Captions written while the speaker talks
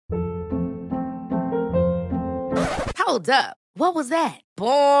Hold up. What was that?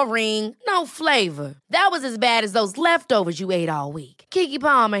 Boring. No flavor. That was as bad as those leftovers you ate all week. Keke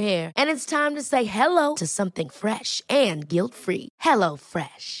Palmer here, and it's time to say hello to something fresh and guilt-free. Hello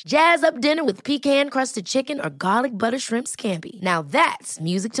Fresh. Jazz up dinner with pecan-crusted chicken or garlic butter shrimp scampi. Now that's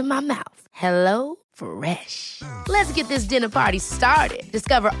music to my mouth. Hello Fresh. Let's get this dinner party started.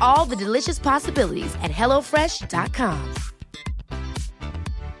 Discover all the delicious possibilities at hellofresh.com.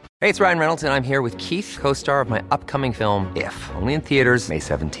 Hey, it's Ryan Reynolds, and I'm here with Keith, co-star of my upcoming film, If, only in theaters May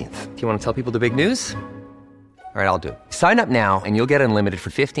 17th. Do you want to tell people the big news? All right, I'll do it. Sign up now and you'll get unlimited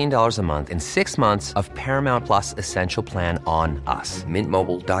for $15 a month and 6 months of Paramount Plus Essential Plan on us.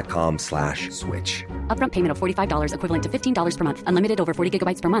 MintMobile.com/switch. Upfront payment of $45 equivalent to $15 per month. Unlimited over 40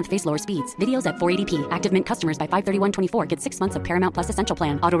 gigabytes per month. Face lower speeds. Videos at 480p. Active Mint customers by 531.24 get 6 months of Paramount Plus Essential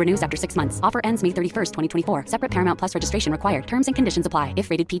Plan. Auto renews after 6 months. Offer ends May 31st, 2024. Separate Paramount Plus registration required. Terms and conditions apply if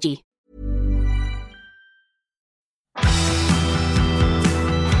rated PG.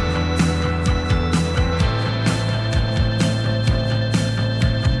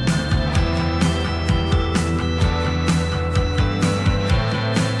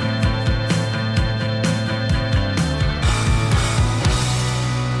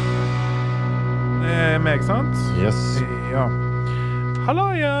 Meg, sant? Yes. Ja. Hallo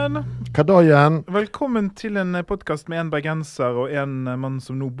igjen. Hva da igjen? Velkommen til en podcast med en bergenser og en mann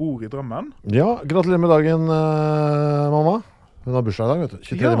som nå bor i Drammen. Ja, gratulerer med dagen, mamma. Hun har bursdag i dag, vet du.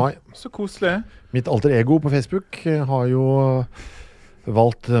 23. mai. Så koselig. Mitt alter ego på Facebook har jo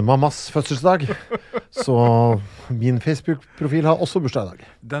valgt mammas fødselsdag. Så min Facebook-profil har også bursdag i dag.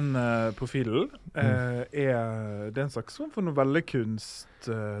 Den profilen det en slags form for novellekunst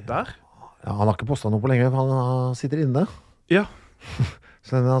der. Ja, han har ikke postet noe på lenge, for han sitter inne. Ja.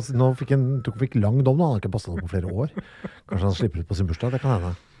 Så nå fikk lang dom, han har ikke postet noe på flere år. Kanskje han slipper ut på sin bursdag, det kan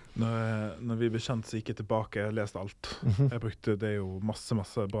hende. Når vi ble kjent, så gikk jeg tilbake, jeg leste alt. Jeg brukte det jo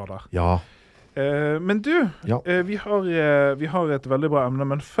masse bra der. Ja. Men du, Ja. vi har et veldig bra emne,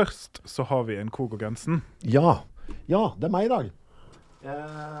 men først så har vi en kog og grensen. Ja, det er meg i dag.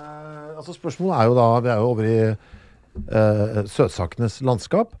 Altså spørsmålet er jo da, vi er jo over i søtsakenes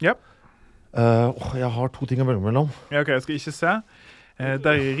landskap. Ja. Jeg har 2 ting å velge mellom. Ja, ok, jeg skal ikke se.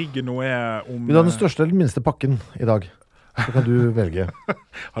 Der i riggen nå om... Vil du ha den største eller minste pakken i dag? Så kan du velge.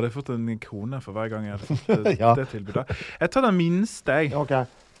 Hadde jeg fått en krone for hver gang jeg hadde fått Ja. det tilbudet? Jeg tar den minste, jeg. Ok.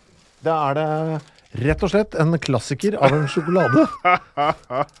 Da er det rett og slett en klassiker av en sjokolade.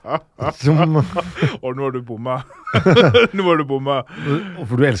 Som... Og nå har du bomma. For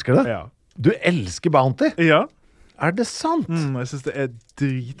du elsker det? Ja. Du elsker Bounty? Ja. Er det sant? Jeg synes det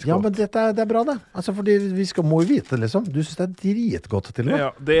dritgodt. Ja, men det er bra det. Altså, fordi vi må jo vite, liksom. Du synes det dritgodt til og med. Ja,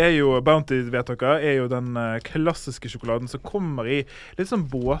 det jo, Bounty, vet dere, jo den klassiske sjokoladen som kommer i litt sånn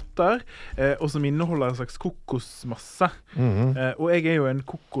båter, og som inneholder en slags kokosmasse. Og jeg jo en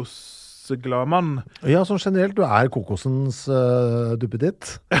kokosglad mann. Ja, sånn generelt, du kokosens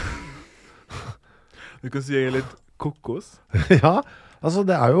duppeditt. Du kan si jeg litt kokos. Ja, altså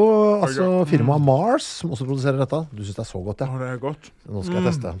det jo firmaet Mars som også produserer dette. Du synes det så godt, ja? Ja, det godt. Nå skal jeg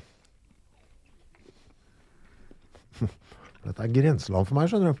teste. Dette grenseland for meg,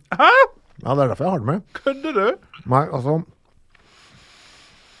 skjønner du. Hæ? Ja, det derfor jeg har det med. Kødder du? Nei, altså...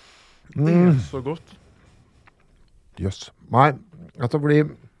 Det så godt. Jøss. Nei, altså fordi...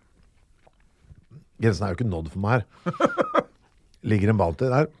 Grensen jo ikke nådd for meg her. Ligger en Bounty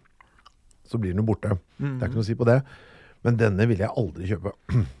der, så blir den jo borte. Det ikke noe å si på det. Men denne vil jeg aldri kjøpe.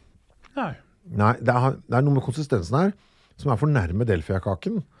 Nei. Nei, det er noe med konsistensen her som for nærme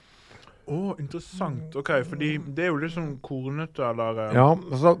Delfia-kaken. Interessant. Ok, fordi det jo litt sånn kornete, eller... Ja,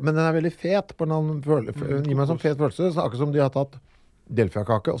 altså, men den veldig fet på en annen følelse. Gir meg en sånn fet følelse, så akkurat som de har tatt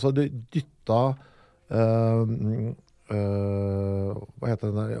Delfia-kake, og så har de dyttet hva heter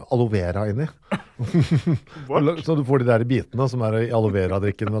den der? Aloe vera inni. Så du får de der bitene som i aloe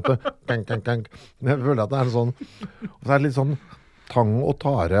vera-drikken, vet du. Kang, kang, kang. Jeg føler at det en sånn, og så det litt sånn tang og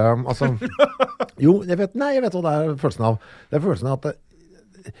tare, altså, jo, jeg vet hva det følelsen av. Det følelsen av at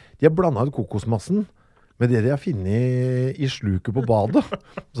de har blandet ut kokosmassen med det de har finnet i sluket på badet,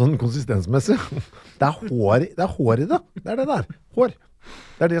 sånn konsistensmessig. Det hår i det. Det det der. Hår.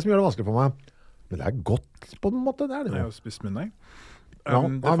 Det det som gjør det vanskelig for meg. Men det godt på en måte, det det jo. Jeg har spist min, jeg. Ja,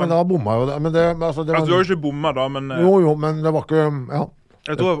 men da bomma jo det. Men det altså, du har jo ikke bomma da, men... Jo, men det var ikke... Ja.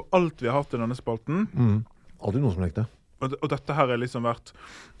 Jeg tror av alt vi har hatt i denne spalten... Alltid noen som likte. Og dette her liksom vært...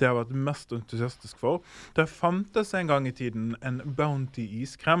 Det har vært mest entusiastisk for. Det fantes en gang i tiden en Bounty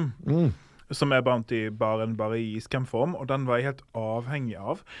iskrem. Som Bounty bare i iskremform. Og den var jeg helt avhengig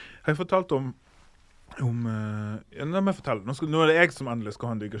av. Har jeg fortalt om la meg fortelle. Nå det jeg som endelig skal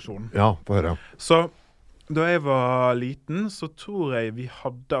ha en digresjon. Ja, få høre. Så Da jeg var liten, så tror jeg vi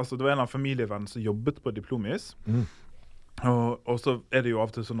hadde, altså det var en av familievenn som jobbet på Diplomis. Og så er det jo av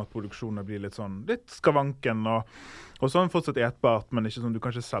og til sånn at produksjoner blir litt skavanken, og sånn fortsatt etbart, men ikke sånn du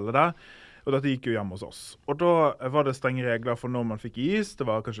kan ikke selge det. Og dette gikk jo hjem hos oss. Og da var det strenge regler for når man fikk is. Det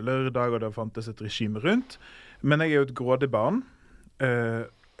var kanskje lørdag, og det fantes et regime rundt. Men jeg er jo et grådig barn.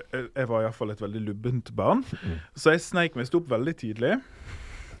 Jeg var i hvert fall et veldig lubbent barn. Så jeg sneik meg opp veldig tidlig.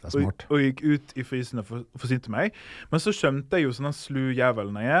 Det er smart. Og gikk ut i frysen og forsynte meg. Men så skjønte jeg jo sånn slu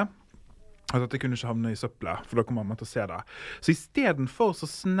jævelen jeg at jeg kunne ikke havne i søppelet, for da kom mamma til å se det. Så i stedet for så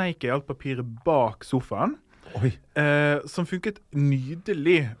sneik jeg alt papiret bak sofaen, som funket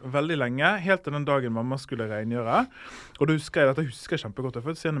nydelig veldig lenge, helt til den dagen mamma skulle rengjøre. Og da husker jeg kjempegodt,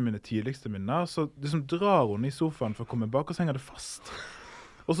 for det er en av mine tidligste minner, så liksom drar hun i sofaen for å komme bak, og så henger det fast.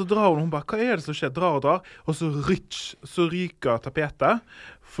 Og så drar hun bare, hva er det som skjer? Drar, og så så ryker tapetet,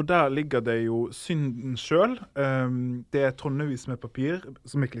 for der ligger det jo synden selv. Det er tonnevis med papir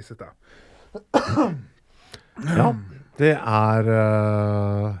som er klisset der. Ja, det er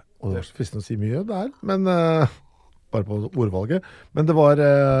og det var så fristende å si mye der, men bare på ordvalget. Men det var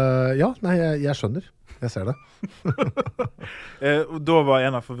jeg skjønner. Jeg ser det. Og da var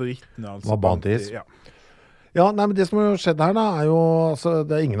en av favorittene altså, var Bounties. Ja, nei, men det som har skjedd her da, er jo, altså,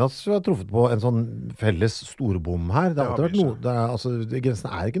 det er ingen av oss som har truffet på en sånn felles storbom her. Det har alltid vært noe, grensen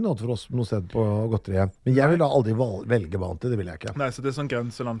er ikke noe for oss noe sted på godteriet. Men jeg vil da aldri velge Bounty, det vil jeg ikke. Nei, så det er sånn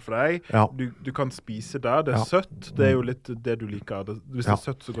grenseland for deg. Ja. Du kan spise der, det er søtt, det er jo litt det du liker. Hvis det er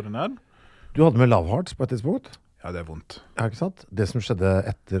søtt, så går det ned. Du hadde med Love Hearts på et tidspunkt. Ja, det er vondt. Ja, ikke sant? Det som skjedde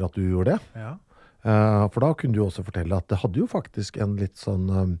etter at du gjorde det. Ja. For da kunne du også fortelle at det hadde jo faktisk en litt sånn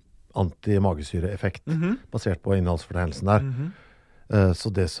anti-magesyre-effekt basert på innholdsfortegnelsen der. Så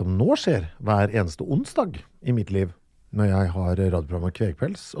det som nå skjer hver eneste onsdag i mitt liv, når jeg har radioprogrammet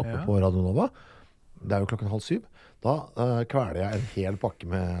Kvegpels oppe på Radio Nova, det er jo 6:30, da kveler jeg en hel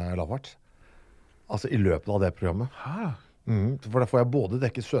pakke med Love Hearts. Altså i løpet av det programmet. For da får jeg både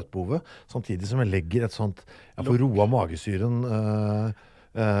dekket søtbehovet, samtidig som jeg legger et sånt, jeg får roa magesyren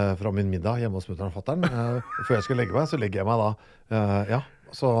fra min middag hjemme hos mutteren og fatteren. Før jeg skal legge meg, så legger jeg meg da,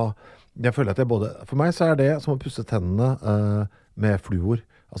 så jeg føler at for meg så er det som å pusse tennene med fluor.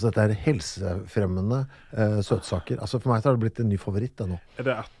 Altså dette er helsefremmende søtsaker. Altså for meg så har det blitt en ny favoritt nå. Er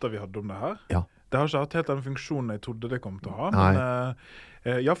det etter vi hadde om det her? Ja. Det har ikke hatt helt den funksjonen jeg trodde det kom til å ha.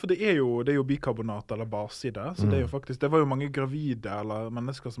 Men, for det er jo bikarbonat eller base i det. Så det er jo faktisk, det var jo mange gravide eller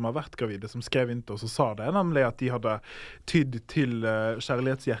mennesker som har vært gravide som skrev inn til oss og sa det, nemlig at de hadde tydd til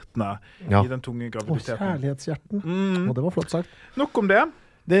kjærlighetshjertene i den tunge graviditeten. Kjærlighetshjerten. Og det var flott sagt. Nok om det.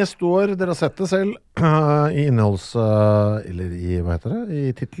 Det står, dere har sett det selv, i eller i, hva heter det,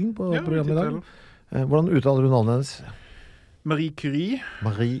 i titlen på programmet i dag. Hvordan uttaler du navnet hennes? Marie Curie.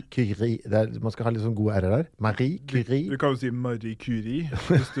 Marie Curie. Man skal ha litt sånn gode ærer der. Marie Curie. Du kan jo si Marie Curie,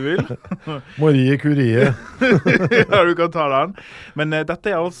 hvis du vil. Marie Curie. Ja, du kan ta den. Men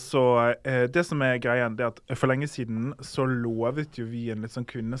dette er altså, det som er greien, det at for lenge siden så lovet jo vi en litt sånn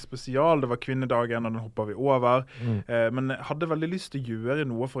kvinnespesial. Det var kvinnedagen, og den hoppet vi over. Men jeg hadde veldig lyst til å gjøre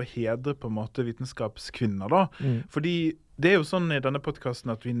noe for å hedre på en måte vitenskapskvinner da. Fordi det er jo sånn i denne podcasten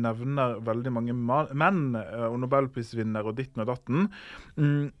at vi nevner veldig mange menn og Nobelprisvinner og ditten og datten.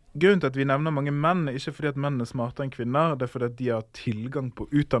 Grunnen til at vi nevner mange menn er ikke fordi at menn er smartere enn kvinner, det er fordi at de har tilgang på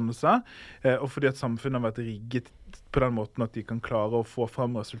utdannelse, og fordi at samfunnet har vært rigget på den måten at de kan klare å få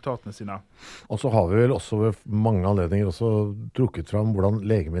frem resultatene sine. Og så har vi vel også ved mange anledninger også trukket fram hvordan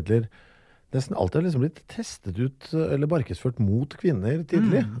legemidler nesten alltid har liksom blitt testet ut eller markedsført mot kvinner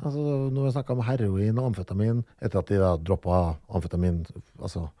tidlig. Altså, når vi snakket om heroin og amfetamin, etter at de da droppet amfetamin,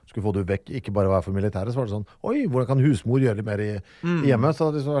 altså skulle få det vekk, ikke bare være for militære, så var det sånn, oi, hvordan kan husmor gjøre litt mer i hjemmet? Så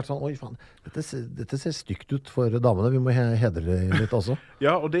hadde det liksom vært sånn, oi faen, dette ser stygt ut for damene, vi må hedre det litt også.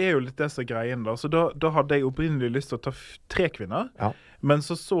 Ja, og det er jo litt det som er greien da. Så da hadde jeg opprinnelig lyst til å ta 3 kvinner. Men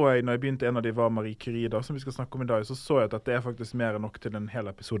så jeg, når jeg begynte, en av de var Marie Curie da, som vi skal snakke om i dag, så jeg at det er faktisk mer enn nok til en hel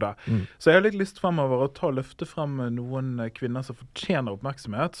episode. Så jeg har litt lyst fremover å løfte frem noen kvinner som fortjener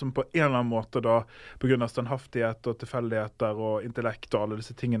oppmerksomhet, som på en eller annen måte da, på grunn av standhaftighet og tilfeldigheter og intellekt og alle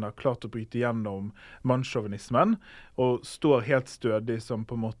disse tingene, har klart å bryte gjennom mannssjåvinismen, og står helt stødig som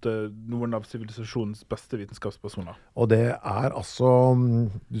på en måte noen av sivilisasjonens beste vitenskapspersoner. Og det er altså,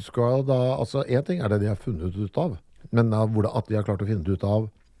 du skal da, altså en ting er det de har funnet ut av, men at de har klart å finne det ut av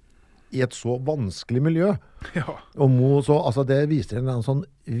i et så vanskelig miljø. Ja. Altså det viser en sånn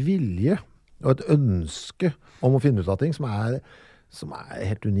vilje og et ønske om å finne ut av ting som er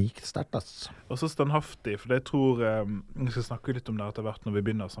helt unikt sterkt. Altså. Og så standhaftig, for jeg tror, vi skal snakke litt om det etter hvert når vi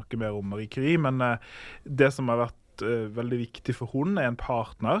begynner å snakke mer om Marie Curie, men det som har vært veldig viktig for hun er en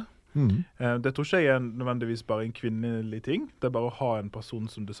partner. Det tror ikke jeg nødvendigvis bare en kvinnelig ting. Det bare å ha en person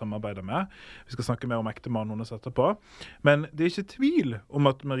som du samarbeider med. Vi skal snakke mer om ektemann hennes etterpå. Men det ikke tvil om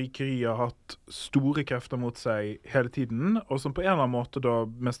at Marie Curie har hatt store krefter mot seg hele tiden, og som på en eller annen måte da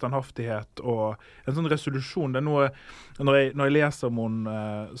med standhaftighet og en sånn resolusjon. Det noe, når jeg leser om henne,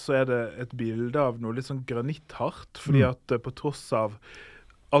 så det et bilde av noe litt sånn granitthardt, fordi at på tross av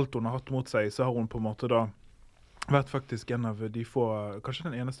alt hun har hatt mot seg, så har hun på en måte da vært faktisk en av de få, kanskje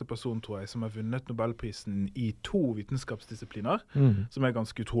den eneste personen, tror jeg, som har vunnet Nobelprisen i 2 vitenskapsdisipliner, som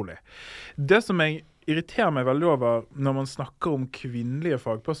ganske utrolig. Det som jeg irriterer meg veldig over når man snakker om kvinnelige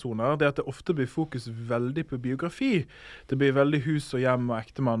fagpersoner, det at det ofte blir fokus veldig på biografi. Det blir veldig hus og hjem og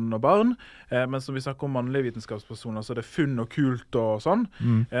ektemann og barn, men som vi snakker om mannlige vitenskapspersoner, så det funn og kult og sånn.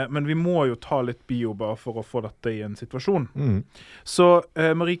 Men vi må jo ta litt bio bare for å få dette i en situasjon. Så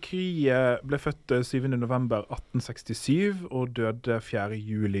Marie Curie ble født 7. november 1867 og døde 4.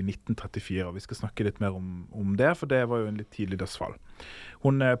 juli 1934. Og vi skal snakke litt mer om det, for det var jo en litt tidlig dødsfall.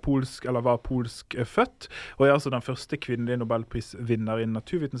 Hun polsk, eller var polsk født, og altså den første kvinnelige Nobelprisvinner i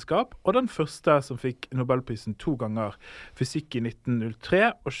naturvitenskap, og den første som fikk Nobelprisen 2 ganger, fysikk i 1903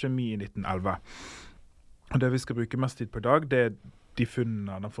 og kjemi i 1911. Og det vi skal bruke mest tid på i dag, det de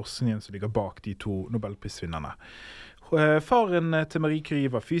funnene, den forskningen som ligger bak de 2 Nobelprisvinnerne. Faren til Marie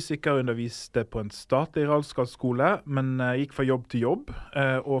Curie var fysiker, underviste på en statlig realskole, men gikk fra jobb til jobb,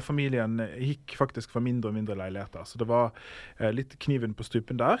 og familien gikk faktisk fra mindre og mindre leiligheter, så det var litt kniven på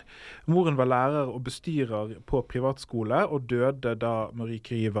strupen der. Moren var lærer og bestyrer på privatskole, og døde da Marie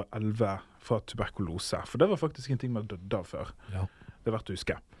Curie var 11 fra tuberkulose, for det var faktisk en ting man døde av før. Ja. Det er verdt å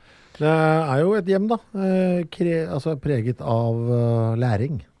huske. Det jo et hjem da, altså preget av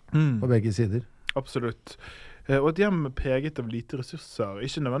læring på begge sider. Absolutt. Og et hjem preget av lite ressurser,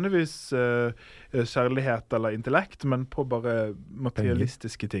 ikke nødvendigvis kjærlighet eller intellekt, men på bare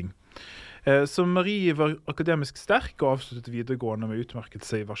materialistiske ting. Så Marie var akademisk sterk og avsluttet videregående med utmerket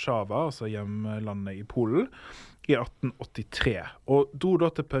seg i Warszawa, altså hjemlandet i Polen, i 1883, og dro da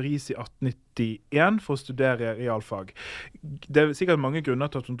til Paris i 1891 for å studere realfag. Det sikkert mange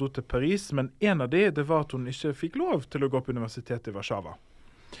grunner til at hun dro til Paris, men en av det var at hun ikke fikk lov til å gå på universitetet i Warszawa.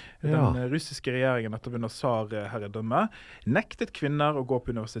 Den russiske regjeringen etter under tsar-herredømme nektet kvinner å gå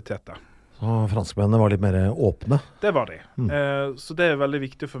på universitetet. Så franskmennene var litt mer åpne? Det var de. Så det veldig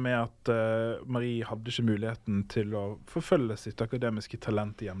viktig for meg at Marie hadde ikke muligheten til å forfølge sitt akademiske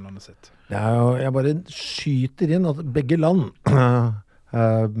talent i hjemlandet sitt. Jeg bare skyter inn at begge land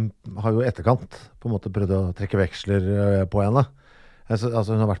har jo etterkant på en måte prøvd å trekke veksler på henne. Altså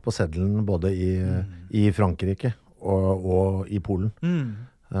hun har vært på seddelen både i Frankrike og i Polen.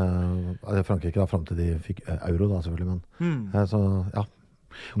 Frankrike da, frem til de fikk euro da, selvfølgelig, men så, ja.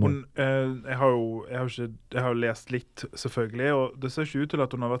 Jeg har jo lest litt, selvfølgelig, og det ser ikke ut til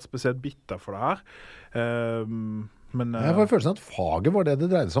at hun har vært spesielt bitter for det her. Men, jeg får følelsen at faget var det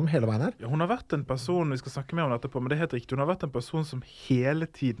dreide seg om hele veien her. Ja, hun har vært en person, vi skal snakke mer om dette på, men det er helt riktig, hun har vært en person som hele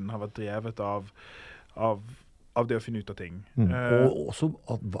tiden har vært drevet av det å finne ut av ting. Og også,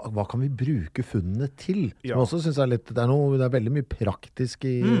 hva kan vi bruke funnene til? Som også synes jeg litt, det er veldig mye praktisk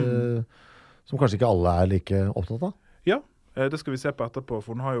som kanskje ikke alle like opptatt av. Ja, det skal vi se på etterpå,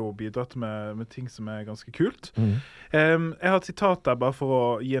 for hun har jo bidratt med ting som ganske kult. Jeg har et sitat der bare for å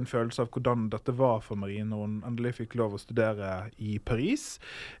gi en følelse av hvordan dette var for Marie når hun endelig fikk lov å studere i Paris.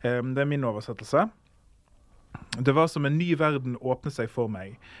 Det min oversettelse. Det var som en ny verden åpnet seg for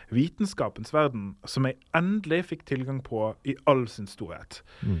meg. Vitenskapens verden, som jeg endelig fikk tilgang på i all sin storhet.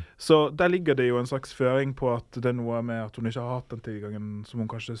 Så der ligger det jo en slags føring på at det noe med at hun ikke har hatt den tilgangen som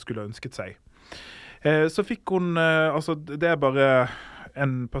hun kanskje skulle ønsket seg. Så fikk hun, altså det bare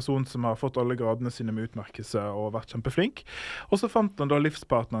en person som har fått alle gradene sine med utmerkelse og vært kjempeflink. Og så fant han da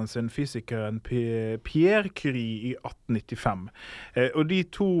livspartneren sin, fysikeren Pierre Curie, i 1895. Og de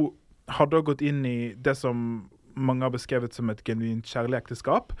to hadde gått inn i det som mange har beskrevet som et genuint kjærlig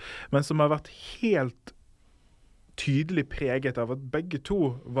ekteskap, men som har vært helt tydelig preget av at begge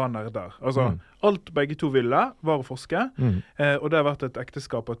to var nerder. Altså, alt begge to ville var å forske, og det har vært et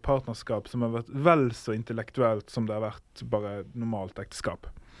ekteskap og et partnerskap som har vært vel så intellektuelt som det har vært bare normalt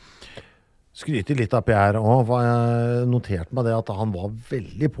ekteskap. Skryter litt av Pierre også, jeg noterte meg det at han var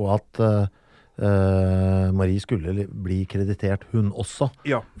veldig på at Marie skulle bli kreditert hun også.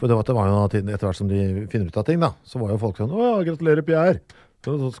 Ja. For det var jo etter hvert som de finner ut av ting da, så var jo folk sånn, gratulerer Pierre.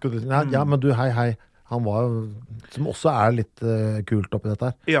 Ja, men du, hei. Han var som også litt kult oppi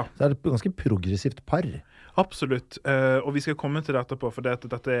dette her. Ja. Så det et ganske progressivt par. Absolutt, og vi skal komme til dette på, for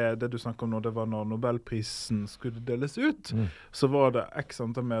det du snakker om nå, det var når Nobelprisen skulle deles ut, så var det x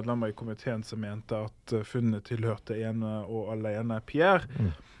antall medlemmer i komiteen som mente at funnet tilhørte ene og alene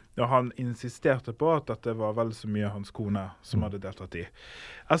Pierre. Og han insisterte på at dette var vel så mye hans kone som hadde deltatt i.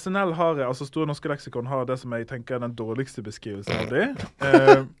 SNL har, altså Store Norske Leksikon har det som jeg tenker er den dårligste beskrivelsen av det.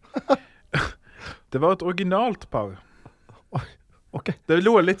 Det var et originalt par. Ok. Det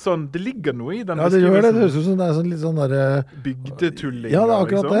lå litt sånn, det ligger noe i den Ja, det gjør det. Det høres ut som det er sånn litt sånn der... Bygdetulling. Ja, det er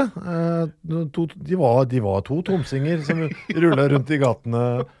akkurat det. De var to tromsinger som rullet rundt i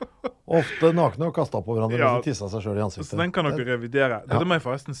gatene, ofte nakne og kastet på hverandre og tissa seg selv i ansiktet. Så den kan dere revidere. Dette må jeg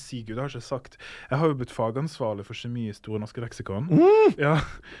forresten si, Gud, det har jeg ikke sagt. Jeg har jo blitt fagansvarlig for kjemi i Store Norske Leksikon. Ja,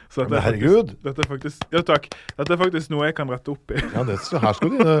 så Men herregud! Dette er faktisk, ja takk, dette er faktisk noe jeg kan rette opp i. Ja, her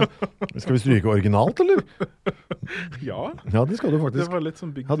skal skal vi stryke originalt, eller? Ja. Ja, det skal du faktisk. Det var litt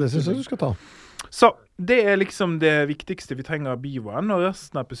sånn Ja, det synes jeg du skal ta. Så det er liksom det viktigste vi trenger av bioen, og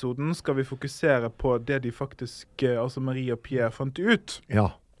resten av episoden skal vi fokusere på det de faktisk, altså Marie og Pierre, fant ut. Ja.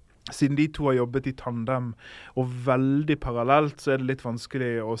 Siden de to har jobbet i tandem, og veldig parallelt, så er det litt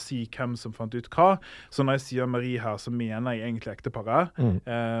vanskelig å si hvem som fant ut hva. Så når jeg sier Marie her, så mener jeg egentlig ekteparet.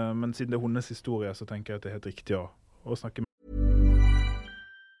 Men siden det er hennes historie, så tenker jeg at det er helt riktig å snakke med.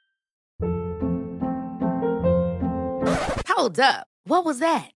 Hold up. What was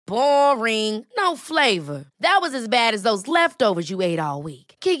that? Boring. No flavor. That was as bad as those leftovers you ate all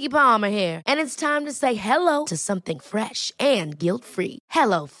week. Keke Palmer here, and it's time to say hello to something fresh and guilt-free.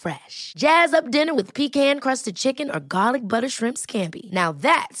 Hello Fresh. Jazz up dinner with pecan-crusted chicken or garlic butter shrimp scampi. Now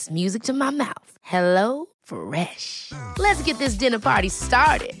that's music to my mouth. Hello Fresh. Let's get this dinner party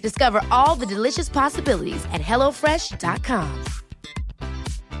started. Discover all the delicious possibilities at hellofresh.com.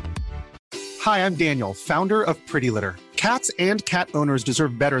 Hi, I'm Daniel, founder of Pretty Litter. Cats and cat owners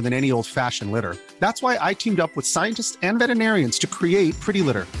deserve better than any old-fashioned litter. That's why I teamed up with scientists and veterinarians to create Pretty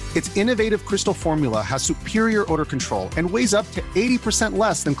Litter. Its innovative crystal formula has superior odor control and weighs up to 80%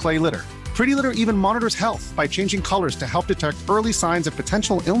 less than clay litter. Pretty Litter even monitors health by changing colors to help detect early signs of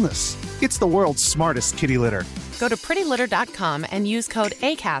potential illness. It's the world's smartest kitty litter. Go to prettylitter.com and use code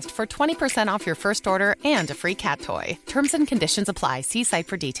ACAST for 20% off your first order and a free cat toy. Terms and conditions apply. See site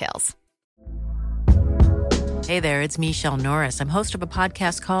for details. Hey there, it's Michelle Norris. I'm host of a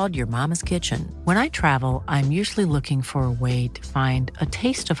podcast called Your Mama's Kitchen. When I travel, I'm usually looking for a way to find a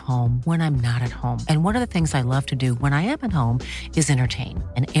taste of home when I'm not at home. And one of the things I love to do when I am at home is entertain.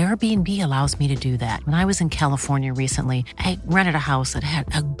 And Airbnb allows me to do that. When I was in California recently, I rented a house that had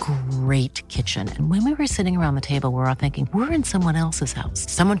a great kitchen. And when we were sitting around the table, we were all thinking, we're in someone else's house.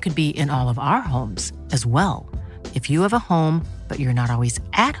 Someone could be in all of our homes as well. If you have a home, but you're not always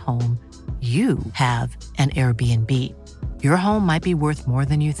at home, you have an Airbnb. Your home might be worth more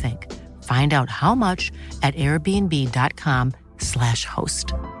than you think. Find out how much at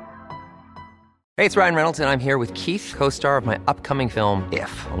airbnb.com/host. Hey, it's Ryan Reynolds, and I'm here with Keith, co-star of my upcoming film,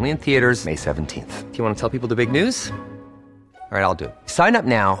 If, only in theaters May 17th. Do you want to tell people the big news? All right, I'll do it. Sign up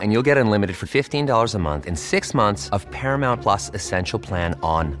now and you'll get unlimited for $15 a month and 6 months of Paramount Plus Essential Plan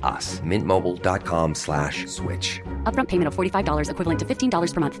on us. MintMobile.com/switch. Upfront payment of $45 equivalent to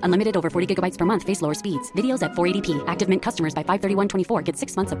 $15 per month. Unlimited over 40 gigabytes per month. Face lower speeds. Videos at 480p. Active Mint customers by 531.24 get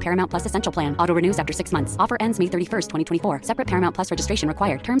 6 months of Paramount Plus Essential Plan. Auto renews after 6 months. Offer ends May 31st, 2024. Separate Paramount Plus registration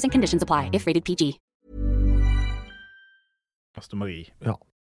required. Terms and conditions apply if rated PG. Pastor Marie. Ja.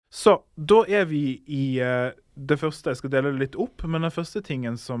 Så da er vi i det første, jeg skal dele det litt opp, men den første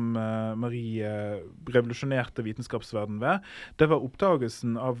tingen som Marie revolusjonerte vitenskapsverden ved, det var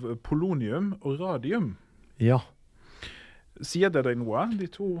oppdagelsen av polonium og radium. Ja. Sier det deg noe, de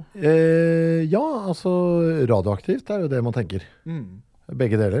to? Ja, altså radioaktivt er jo det man tenker.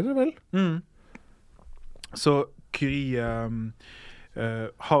 Begge deler, vel? Så Curie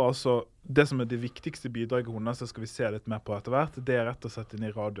har altså det som er det viktigste bidraget hennes, så skal vi se litt mer på etter hvert, det er rett og slett inn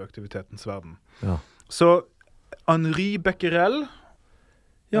i radioaktivitetens verden. Ja. Så Henri Becquerel.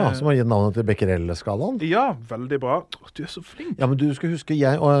 Ja, som har gitt navnet til Becquerel-skalaen. Ja, veldig bra. Du er så flink. Ja, men du skal huske,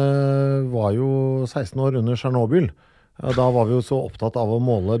 jeg var jo 16 år under Tsjernobyl. Da var vi jo så opptatt av å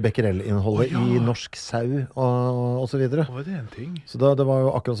måle Becquerel-innholdet i norsk sau og så videre. Var det en ting? Så det var jo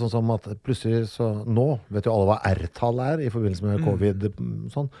akkurat sånn som at plutselig så, nå vet jo alle hva R-tall er i forbindelse med covid,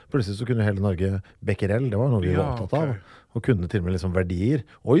 sånn. Plutselig så kunne hele Norge Becquerel, det var noe vi var opptatt av. Og kunne til og med liksom verdier.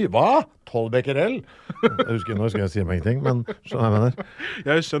 Oi, hva? 12 Becquerel? Nå husker jeg sier meg ingenting, men skjønner jeg mener.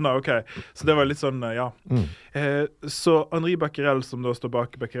 Jeg skjønner, ok. Så det var litt sånn, ja. Så Henri Becquerel, som da står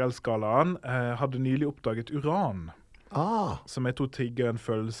bak Becquerel-skalaen, hadde nylig oppdaget uran. Som jeg tror trigger en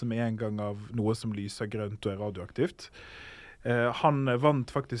følelse med en gang av noe som lyser grønt og er radioaktivt. Han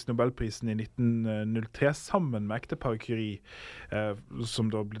vant faktisk Nobelprisen i 1903 sammen med ekteparet Curie, som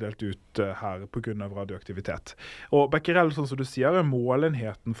da ble delt ut her på grunn av radioaktivitet. Og Becquerel, sånn som du sier, er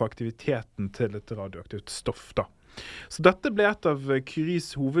målenheten for aktiviteten til et radioaktivt stoff da. Så dette ble et av Curies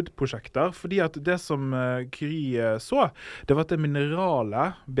hovedprosjekter, fordi at det som Curie så, det var at det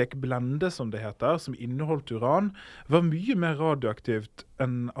mineralet, bekblende som det heter, som inneholdt uran, var mye mer radioaktivt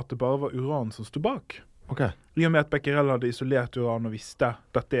enn at det bare var uran som stod bak. Okay. I og med at Becquerel hadde isolert uran og visste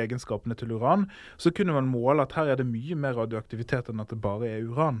dette egenskapene til uran, så kunne man måle at her er det mye mer radioaktivitet enn at det bare er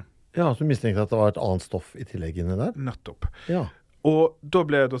uran. Ja, så mistenkte at det var et annet stoff i tillegg inni der? Nettopp. Ja. Og da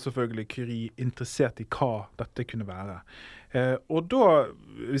ble da selvfølgelig Curie interessert i hva dette kunne være. Og da,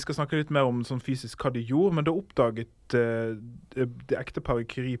 vi skal snakke litt mer om sånn fysisk hva de gjorde, men da oppdaget det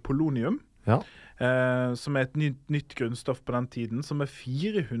ekteparet Curie polonium, som er et nytt grunnstoff på den tiden, som er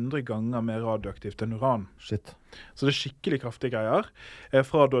 400 ganger mer radioaktivt enn uran. Shit. Så det er skikkelig kraftige greier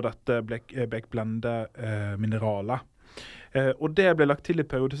fra da dette bekblende mineralet. Og det ble lagt til i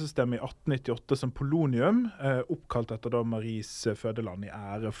periodesystemet i 1898 som polonium, oppkalt etter da Maries fødeland i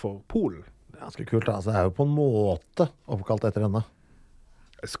ære for Polen. Det er ganske kult, altså. Det er jo på en måte oppkalt etter henne.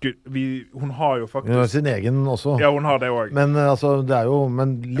 Hun har jo faktisk... Hun har sin egen også. Ja, hun har det også. Men altså, det er jo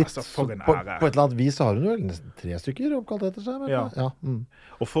litt, altså, for en på ære. Et eller annet vis så har hun jo nesten 3 stykker oppkalt etter seg. Ja. Mm.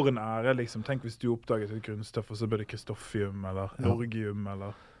 Og for en ære, liksom. Tenk hvis du oppdaget et grunnstoff, og så ble det Kristoffium, eller Norgium,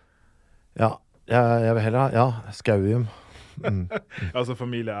 eller... Ja, jeg vil heller ha, Skauium. Altså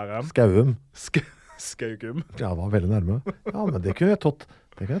familieæren. Skauum. Skaugum. Ja, det var veldig nærme. Ja, men det kunne jeg tatt.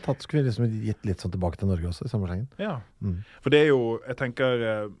 Skulle vi liksom gitt litt sånn tilbake til Norge også, i samme slengen. Ja, for det er jo, jeg tenker,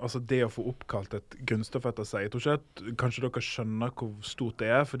 altså det å få oppkalt et grunnstoff etter seg, jeg tror ikke at kanskje dere skjønner hvor stort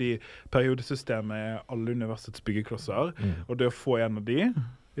det er, fordi periodesystemet er alle universets byggeklosser, og det å få en av de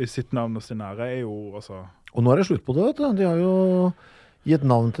i sitt navn og sin ære er jo, altså... Og nå er det slutt på det, vet du. De har jo gitt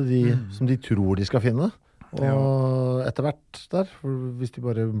navn til de som de tror de skal finne, og etter hvert der, hvis de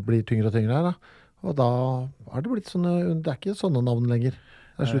bare blir tyngre og tyngre her da, og da har det blitt sånne, det er ikke sånne navn lenger.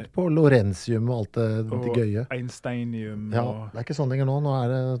 Det er slutt på Lorentium og alt det gøye. Og Einsteinium. Ja, det er ikke sånn lenger nå. Nå er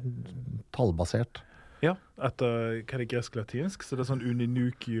det tallbasert. Ja, etter, hva er det gresk-latinsk? Så det er sånn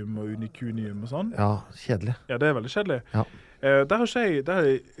uninukium og unicunium og sånn. Ja, kjedelig. Ja, det er veldig kjedelig. Ja. Der har jeg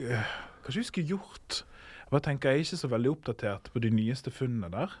kanskje jeg skulle gjort. Jeg bare tenker, jeg er ikke så veldig oppdatert på de nyeste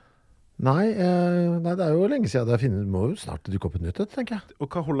funnene der. Nei, det er jo lenge siden det må jo snart dukke opp et nytt, tenker jeg. Og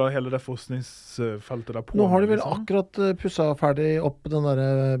hva holder hele det forskningsfeltet der på? Nå har de vel akkurat pusset ferdig opp den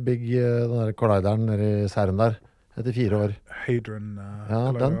der kollideren nede i Særen der, etter 4 år.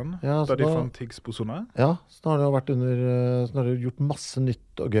 Hadron-kollideren, da de fant Higgs-bosoner? Ja, så nå har det jo vært så har de gjort masse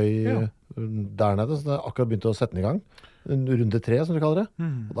nytt og gøy der nede, så det har akkurat begynt å sette den i gang. Runde 3, som de kaller det.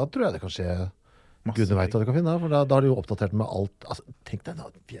 Og da tror jeg det kan skje... Gudene vet hva det kan finne, for da har de jo oppdatert med alt. Altså, tenk deg, nå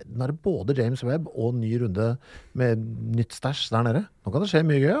er det både James Webb og ny runde med nytt stæsj der nede. Nå kan det skje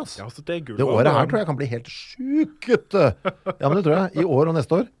mye gøy, altså. Ja, så det er gull. Det året her tror jeg kan bli helt sykt. Ja, men det tror jeg. I år og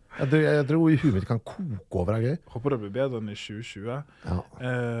neste år. Jeg tror huet mitt kan koke over av gøy. Håper det blir bedre enn i 2020. Ja.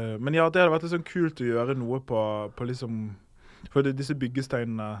 Men ja, det hadde vært sånn kult å gjøre noe på liksom... For disse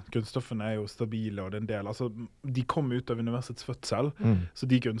byggesteinene, grunnstoffene er jo stabile, og det er en del. Altså, de kom ut av universets fødsel, så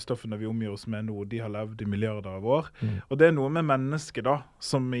de grunnstoffene vi omgir oss med nå, de har levd i milliarder av år. Og det er noe med mennesket da,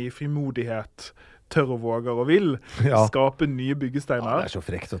 som i frimodighet tør og våger og vil skape nye byggesteiner. Ja, det er så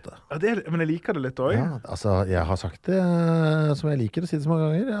frekt, vet du. Ja, men jeg liker det litt også. Ja, altså, jeg har sagt det, som jeg liker å si det så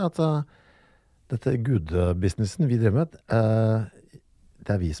mange ganger, at dette gudbusinessen vi driver med,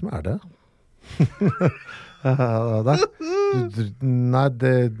 det er vi som er det. Nei, det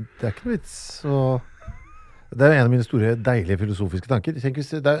er ikke noe vits. Det er en av mine store, deilige filosofiske tanker.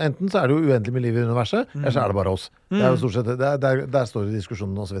 Enten så er det jo uendelig med liv i universet, eller så er det bare oss. Det er jo stort sett, der står det i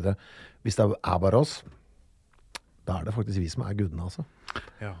diskusjonen og så videre. Hvis det er bare oss, da er det faktisk vi som er gudene, altså.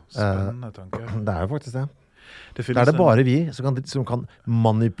 Ja, spennende tanke. Det er jo faktisk det. Da er det bare vi som kan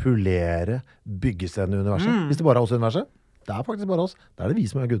manipulere byggestedene i universet. Hvis det bare er oss i universet, det er faktisk bare oss. Da er det vi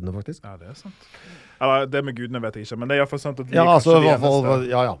som er gudene, faktisk. Ja, det er sant. Eller, det med gudene vet jeg ikke, men det er i hvert fall sant at vi altså, kanskje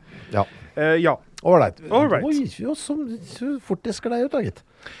de eneste. Ja. Alright. Alright. Oi, så fort det sklei ut, da, gitt.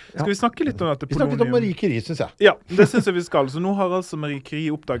 Skal vi snakke litt om dette polonium? Vi snakket om Marie Curie, synes jeg. Ja, det synes jeg vi skal. Så nå har altså Marie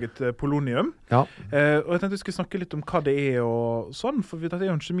Curie oppdaget polonium. Ja. Og jeg tenkte vi skulle snakke litt om hva det er og sånn, for dette er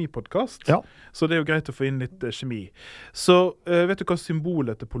jo en kjemipodcast. Ja. Så det er jo greit å få inn litt kjemi. Så vet du hva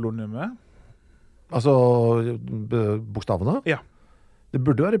symbolet til polonium er? Altså, bokstavene? Ja. Det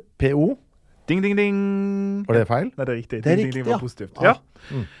burde være PO. Ding, ding, ding. Var det feil? Nei, det er riktig. Det er ding, riktig, ding, ding var positivt. Ja.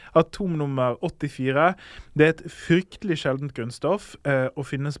 Atomnummer 84. Det er et fryktelig sjeldent grunnstoff, og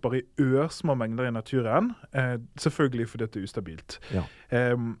finnes bare i ørsmå mengder i naturen. Selvfølgelig fordi det er ustabilt. Ja.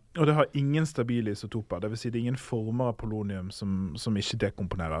 Og det har ingen stabile isotoper. Det vil si det er ingen former av polonium som ikke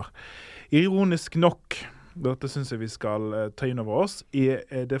dekomponerer. Ironisk nok Dette synes jeg vi skal ta inn over oss.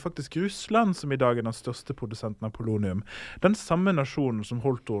 Det faktisk Russland som i dag den største produsenten av polonium. Den samme nasjonen som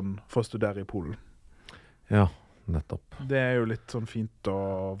Holton får studere i Polen. Ja, nettopp. Det jo litt sånn fint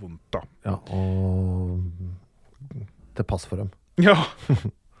og vondt da. Ja, og det passer for dem. Ja,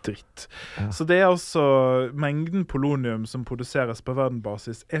 dritt. Ja. Så det altså mengden polonium som produseres på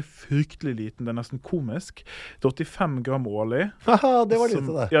verdensbasis fryktelig liten. Det nesten komisk. Det 85 gram årlig. Haha, det var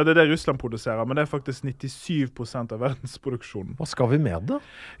lite det. Ja, det Russland produserer, men det faktisk 97% av verdensproduksjonen. Hva skal vi med det?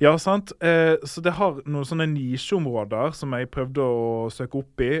 Ja, sant. Så det har noen sånne nisjeområder som jeg prøvde å søke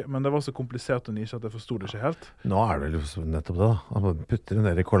opp i, men det var så komplisert å nisje at jeg forstod det ikke helt. Nå det liksom nettopp det da. Man putter det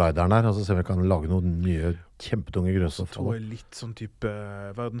ned i kollideren her, og så ser vi kan lage noen nye kjempetunge grunnstoff. Så litt sånn type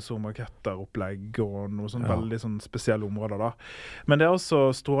verdensromraketteropplegg og noe sånn veldig sånn spesielle områder da. Men det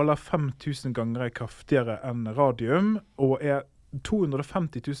altså stråler 5000 ganger kraftigere enn radium, og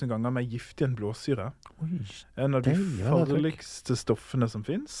 250 000 ganger mer giftig enn blåsyre. Oi, en av de farligste stoffene som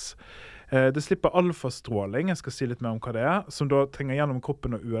finnes. Det slipper alfastråling, jeg skal si litt mer om hva det som da trenger gjennom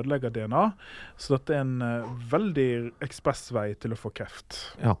kroppen og ødelegger DNA, så dette en veldig ekspressvei til å få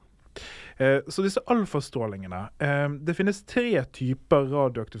kreft. Ja. Så disse alfastrålingene, det finnes 3 typer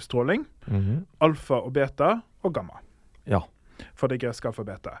radioaktiv stråling, alfa og beta og gamma. Ja. For det greske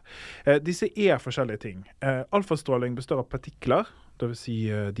alfabetet. Disse forskjellige ting. Alfastråling består av partikler, det vil si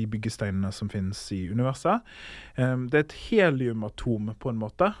de byggesteinene som finnes i universet. Det et heliumatom på en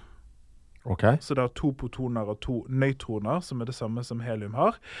måte. Okay. Så det 2 protoner og 2 nøytroner, som det samme som helium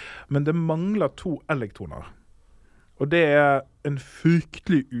har. Men det mangler 2 elektroner. Og det en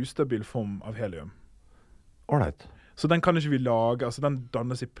fryktelig ustabil form av helium. Alright. Så den kan ikke vi lage, altså den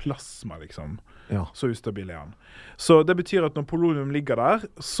dannes i plasma liksom. Ja. Så ustabil den. Så det betyr at når polonium ligger der,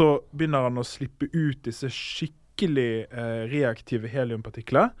 så begynner han å slippe ut disse skikkelig reaktive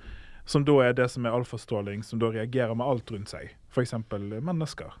heliumpartikler, som da det som alfastråling, som da reagerer med alt rundt seg. For eksempel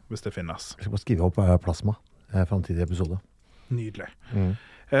mennesker, hvis det finnes. Jeg skal bare skrive opp plasma i fremtidig episode. Nydelig.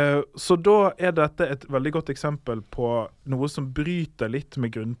 Så da dette et veldig godt eksempel på noe som bryter litt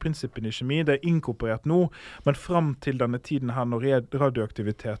med grunnprinsippen i kjemi. Det inkorporert nå, men frem til denne tiden her når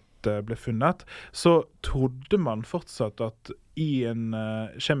radioaktivitet ble funnet, så trodde man fortsatt at i en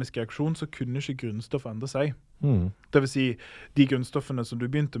kjemisk reaksjon så kunne ikke grunnstoff endre seg. Det vil si, de grunnstoffene som du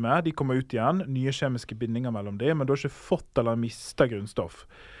begynte med, de kommer ut igjen, nye kjemiske bindinger mellom dem, men du har ikke fått eller mistet grunnstoff.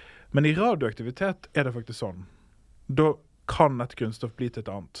 Men i radioaktivitet det faktisk sånn. Da kan et grunnstoff bli til et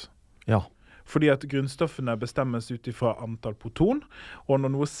annet. Ja. Fordi at grunnstoffene bestemmes ut ifra antall proton, og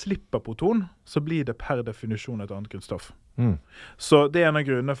når noe slipper proton, så blir det per definisjon et annet grunnstoff. Så det en av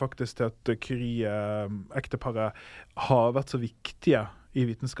grunnene faktisk til at Curie-ekteparet har vært så viktige i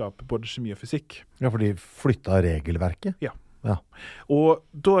vitenskap, både kjemi og fysikk. Ja, for de flyttet regelverket? Ja. Ja. Og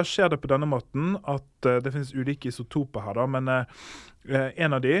da skjer det på denne måten at det finnes ulike isotoper her da, men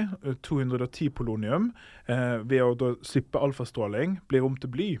en av de, 210 polonium, ved å da slippe alfastråling, blir om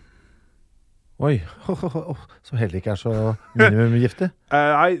til bly. Oi, som heller ikke så minimumgiftig.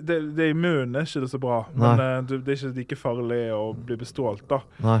 Nei, det i munnen ikke det så bra, men det ikke like farlig å bli bestrålt da.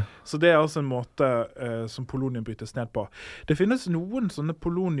 Nei. Så det altså en måte som polonium brytes ned på. Det finnes noen sånne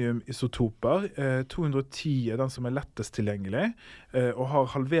poloniumisotoper, 210 den som lettest tilgjengelig, og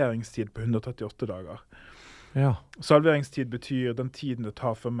har halveringstid på 138 dager. Ja. Så halveringstid betyr den tiden det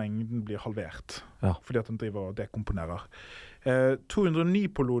tar før mengden blir halvert, fordi at den driver og dekomponerer.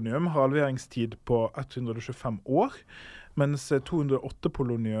 209 polonium har halveringstid på 125 år, mens 208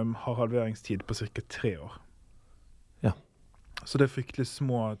 polonium har halveringstid på cirka 3 år. Ja. Så det fryktelig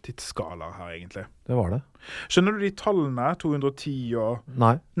små tidsskalaer her egentlig. Det var det. Skjønner du de tallene? 210 og...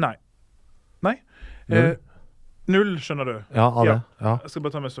 Nei. Nei? 0, skjønner du? Ja, av det. Ja. Jeg skal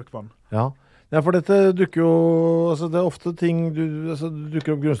bare ta med støkk vann. Ja. Ja, for dette dukker jo, altså det ofte ting, du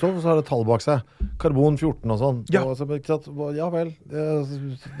dukker opp grunnstoff, og så har det tall bak seg. Karbon 14 og sånn. Ja. Og så, ja vel,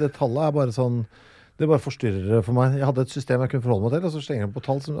 det tallet bare sånn, det bare forstyrrer for meg. Jeg hadde et system jeg kunne forholde meg til, og så slenger jeg på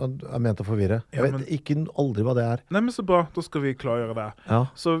tall som ment å forvirre. Jeg vet aldri hva det Nei, men så bra, da skal vi klargjøre det. Ja.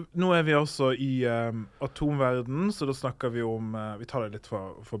 Så nå vi altså i atomverden, så da snakker vi om, vi tar det litt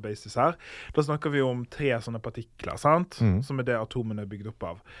for basis her, da snakker vi om 3 sånne partikler, sant? Som det atomene bygd opp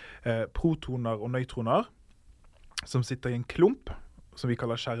av. Protoner og nøytroner, som sitter i en klump, som vi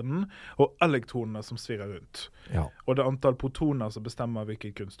kaller kjernen, og elektronene som svirrer rundt. Ja. Og det antall protoner som bestemmer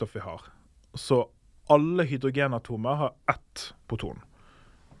hvilket grunnstoff vi har. Så alle hydrogenatomer har 1 proton,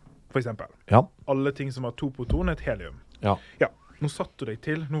 for eksempel. Ja. Alle ting som har 2 proton et helium. Ja. Ja, nå satt du deg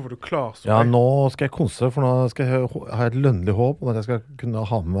til, nå var du klar. Ja, nå skal jeg konse, for nå skal jeg ha et lønnlig håp om at jeg skal kunne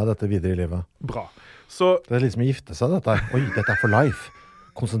ha med meg dette videre i livet. Bra. Så... Det liksom å gifte seg, dette. Oi, dette for life.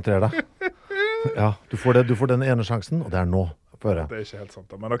 Konsentrer deg. Ja, du får den ene sjansen, og det nå. Det ikke helt sant,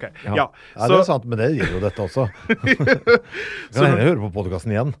 da, men ok. Ja, det sant, men det gir jo dette også. Kan jeg høre på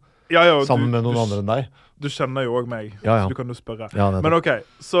podcasten igjen? Sammen med noen andre enn deg. Du kjenner jo også meg, så du kan jo spørre. Men ok,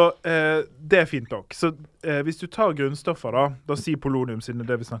 så det fint nok. Så hvis du tar grunnstoffer da sier polonium siden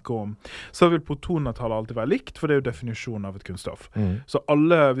det vi snakker om, så vil protontallet alltid være likt, for det er jo definisjonen av et grunnstoff. Så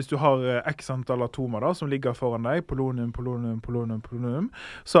hvis du har x antall atomer da, som ligger foran deg, polonium,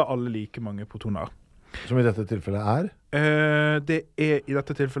 så er alle like mange protoner. Som i dette tilfellet er? Det er i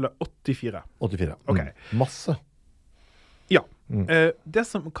dette tilfellet 84. 84. Ok. Masse. Ja. Det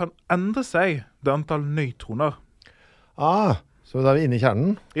som kan endre seg, det er antall nøytroner. Så da er vi inne i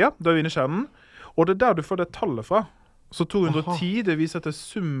kjernen? Ja, da er vi inne i kjernen. Og det er der du får det tallet fra. Så 210, det viser til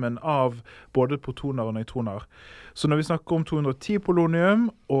summen av både protoner og nøytroner. Så når vi snakker om 210 polonium,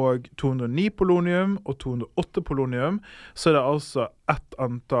 og 209 polonium, og 208 polonium, så er det altså ett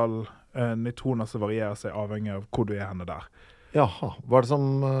antall nøytroner som varierer seg avhengig av hvor du er henne der. Jaha. Hva er det som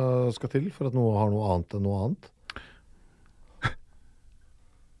skal til for at noe har noe annet enn noe annet?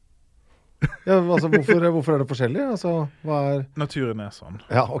 Ja, altså, hvorfor er det forskjellig? Altså, hva er... Naturen er sånn.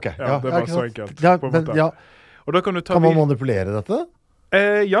 Ja, ok. Ja, det er bare så enkelt, på en måte. Og da kan man manipulere dette?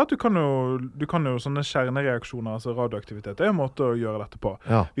 Ja, du kan jo sånne kjernereaksjoner, altså radioaktivitet, det er en måte å gjøre dette på.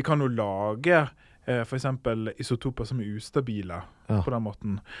 Ja. Vi kan jo lage for eksempel isotoper som er ustabile på den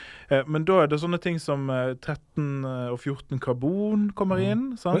måten. Men da er det sånne ting som 13 og 14 karbon kommer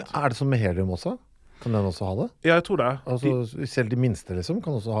inn, sant? Men er det sånn med helium også? Kan den også ha det? Ja, jeg tror det. Altså, selv de minste liksom,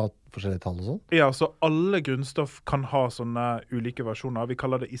 kan også ha forskjellige tall og sånn? Ja, så alle grunnstoff kan ha sånne ulike versjoner. Vi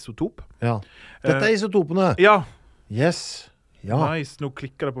kaller det isotop. Ja. Dette er isotopene! Ja! Yes! Ja. Nice, nå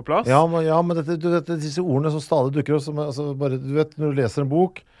klikker det på plass. Ja, men disse ordene som stadig dukker opp, som, altså, bare, du vet, når du leser en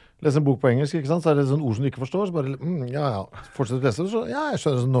bok på engelsk, ikke sant? Så er det sånn ord som du ikke forstår, så bare, fortsetter å lese, så jeg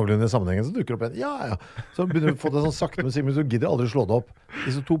skjønner sånn noenlunde i sammenhengen, så dukker det opp en, så begynner du å få det sånn sakte, men så gidder aldri slå det opp.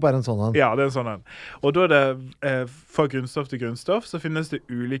 Isotop er en sånn en. Ja, det er en sånn en. Og da er det, fra grunnstoff til grunnstoff, så finnes det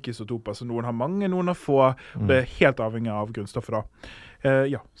ulike isotoper, så noen har mange, noen har få, det er helt avhengig av grunnstoffet da.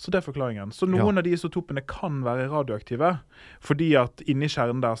 Så det er forklaringen. Så noen av de isotopene kan være radioaktive, fordi at inni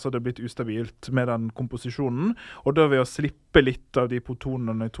kjernen der så er det blitt ustabilt med den komposisjonen, og da ved å slippe litt av de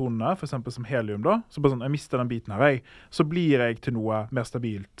protonene og nøytronene, for eksempel som helium da, så bare sånn, jeg mister den biten her, så blir jeg til noe mer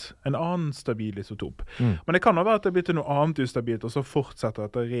stabilt, en annen stabil isotop. Men det kan også være at det blir til noe annet ustabilt, og så fortsetter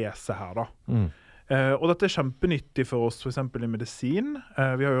dette racet her da. Og dette er kjempenyttig for oss, for eksempel i medisin.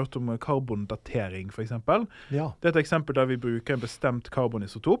 Vi har hørt om karbondatering, for eksempel. Ja. Det er et eksempel der vi bruker en bestemt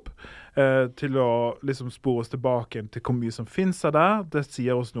karbonisotop til å liksom spore oss tilbake til hvor mye som finnes av det. Det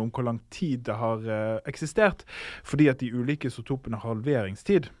sier oss noe om hvor lang tid det har eksistert, fordi at de ulike isotopene har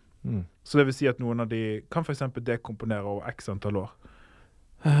halveringstid. Så det vil si at noen av de kan for eksempel dekomponere over x antall år.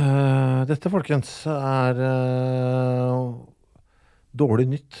 Dette, folkens, er... dårlig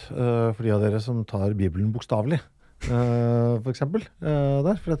nytt for de av dere som tar Bibelen bokstavelig, for eksempel.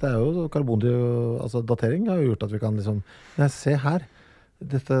 For dette er jo altså datering har jo gjort at vi kan liksom, se her,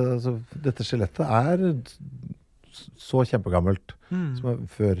 dette skjelettet er så kjempegammelt som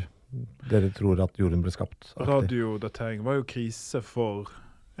før dere tror at jorden ble skapt. Radiodatering var jo krise for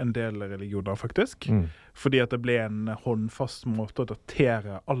en del religioner faktisk, fordi at det ble en håndfast måte å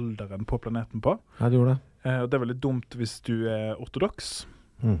datere alderen på planeten på. Ja, det gjorde det. Og det er veldig dumt hvis du er ortodoks.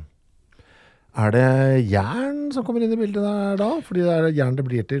 Er det jern som kommer inn i bildet der da? Fordi det er jern det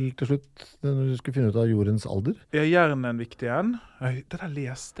blir til slutt når du skal finne ut av jordens alder? Ja, jern er en viktig en. Det der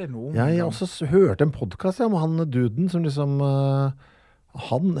leste jeg noe om. Jeg også hørte en podcast om han duden som liksom...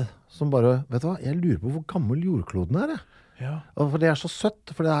 han som bare... Vet du hva? Jeg lurer på hvor gammel jordkloden er. Ja. For det er så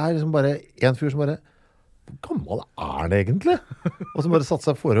søtt. For det er liksom bare en fyr som bare... Hvor gammel er det egentlig? Og så bare satt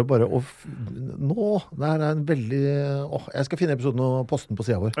seg for og bare nå, det er en veldig jeg skal finne episoden og posten på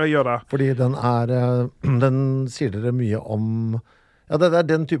siden vår. Jeg gjør det. Fordi den sier dere mye om det er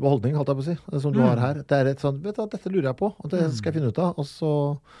den type holdning, holdt jeg på å si, som du har her. Det er et sånt, vet du, dette lurer jeg på, og det skal jeg finne ut av, og så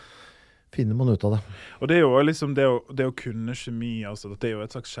finner man ut av det. Og det er jo liksom det å kunne kjemi, altså det er jo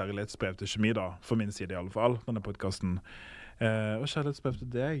et slags kjærlighetsbrev til kjemi da, for min side i alle fall, denne podcasten. Og kjærlighetsbrev til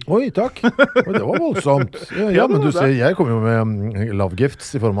deg. Oi, takk. Det var voldsomt. Ja, men du ser, jeg kommer jo med love gifts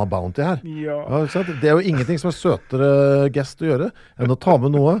i form av bounty her. Ja. Det er jo ingenting som er søtere gest å gjøre enn å ta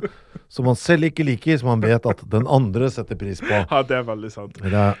med noe som man selv ikke liker, som man vet at den andre setter pris på. Ja, det er veldig sant.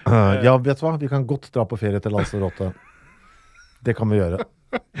 Ja, vet du hva? Vi kan godt dra på ferie til Lanzarote. Det kan vi gjøre.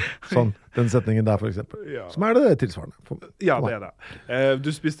 Sånn, den setningen der for eksempel. Ja. Som det tilsvarende. Ja, det det. Du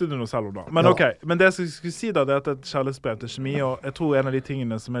spiste det noe selv da. Men ok, men det jeg skulle si da, det at et kjærlighetsbrev til kjemi, og jeg tror en av de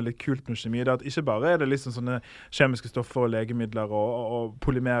tingene som litt kult med kjemi, det at ikke bare det liksom sånne kjemiske stoffer og legemidler og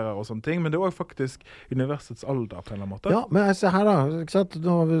polymerer og sånne ting, men det også faktisk universets alder på en eller annen måte. Ja, men se her da, ikke sant?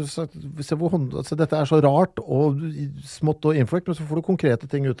 Nå har vi sagt, altså, dette så rart og smått og innfløkt, men så får du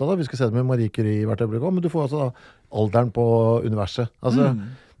konkrete ting ut av det. Vi skal se det med Marie Curie i hvert øyeblikk også, men du får altså da alderen på universet. Altså,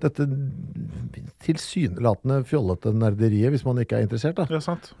 dette tilsynelatende fjollete nerderiet, hvis man ikke interessert da. Ja,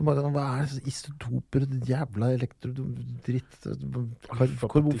 sant. Hva det? Isotoper, jævla elektrodritt,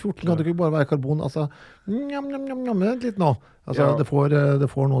 karbon 14, kan det ikke bare være karbon? Altså, vent litt nå. Altså, det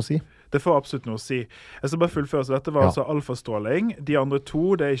får noe å si. Det får absolutt noe å si. Jeg skal bare fullføre, så dette var altså alfastråling. De andre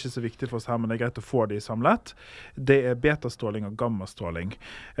to, det ikke så viktig for oss her, men det greit å få de samlet. Det betastråling og gammastråling.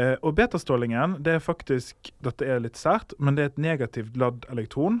 Og betastrålingen, det faktisk, dette litt sært, men det et negativt ladd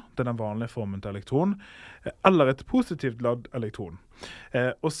elektron, det den vanlige formen til elektron, eller et positivt ladd elektron.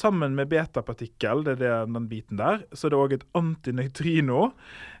 Og sammen med betapartikkel, det den biten der, så det også et antineutrino,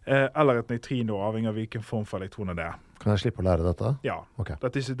 eller et neutrino, avhengig av hvilken form for elektroner det Kan jeg slippe å lære dette? Ja. Okay.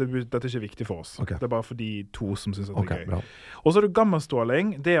 Dette ikke viktig for oss. Okay. Det bare for de to som synes at det gøy. Bra. Og så det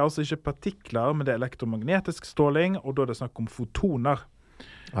gammastråling. Det altså ikke partikler, men det elektromagnetisk stråling, og da det snakk om fotoner.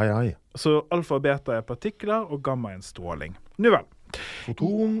 Ai. Så alfa og beta partikler, og gamma en stråling. Nu vel.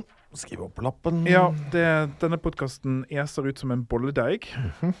 Foton, skriv opp på lappen. Ja, denne podcasten ser ut som en bolledeig.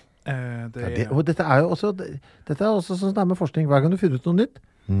 Og dette jo også sånn det med forskning. Hver gang du finner ut noe nytt,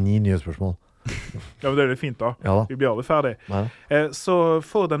 9 nye spørsmål. Ja, men det litt fint da. Ja. Vi blir aldri ferdig. Så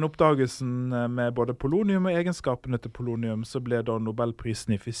for den oppdagelsen med både polonium og egenskapene til polonium, så ble da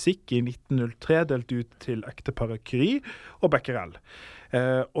Nobelprisen i fysikk i 1903 delt ut til ekteparet Curie og Becquerel.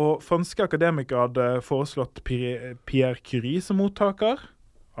 Og franske akademikere hadde foreslått Pierre Curie som mottaker.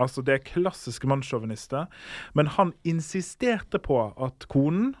 Altså det klassiske mannssjåvinister. Men han insisterte på at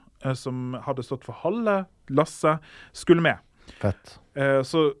konen, som hadde stått for halve lasset, skulle med. Fett.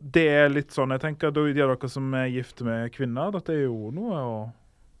 Så det litt sånn, jeg tenker, de av dere som gifte med kvinner, dette jo noe å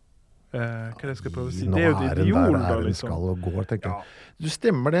hva det skal prøve å si? Det jo et ideol da, liksom. Skal og går, tenker jeg. Du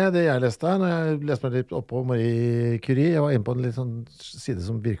stemmer det jeg leste her, når jeg leste meg litt opp på Marie Curie, jeg var inne på en litt sånn side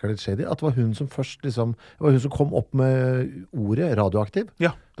som virket litt shady, at det var hun som først liksom, det var hun som kom opp med ordet radioaktiv.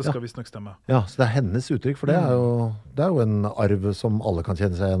 Ja, det skal visst nok stemme. Ja, så det hennes uttrykk, for det jo en arv som alle kan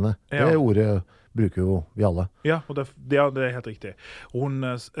kjenne seg igjen i. Det ordet bruker jo vi alle. Ja, og det helt riktig. Og hun,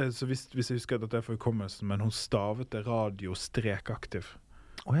 så hvis jeg husker at det for hukommelsen, men hun stavet det radio-strekaktiv.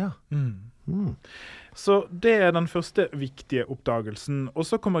 Ja. Så det den første viktige oppdagelsen. Og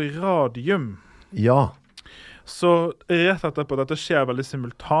så kommer radium. Ja. Så rett etterpå, dette skjer veldig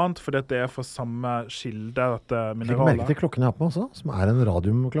simultant, fordi det fra samme kilde, dette mineralet. Legg merke til klokken jeg har på meg også, som en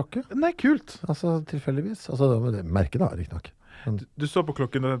radiumklokke. Nei, kult. Altså, tilfeldigvis. Altså, merket da, riktig nok. Du så på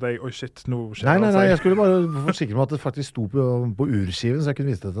klokken og tenkte, oi shit, nå skjer det. Nei, jeg skulle bare forsikre meg at det faktisk sto på urskiven, så jeg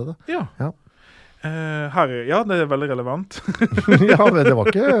kunne vise det til det. Ja. Ja, det veldig relevant. Ja, men det var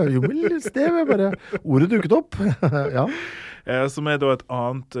ikke sted, bare ordet dukket opp. Ja. Som da et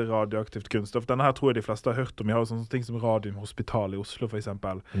annet radioaktivt kunststoff. Denne her tror jeg de fleste har hørt om. Vi har sånne ting som Radiumhospital i Oslo, for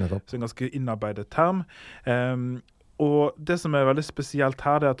eksempel. Så en ganske innarbeidet term. Og det som veldig spesielt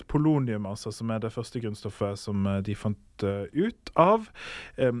her, det at polonium, altså, som det første grunnstoffet som de fant ut av,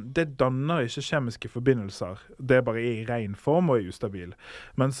 det danner ikke kjemiske forbindelser. Det bare i ren form og ustabil.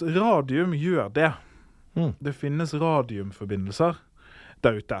 Mens radium gjør det. Det finnes radiumforbindelser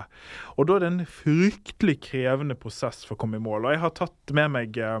der ute. Og da det en fryktelig krevende prosess for å komme i mål. Og jeg har tatt med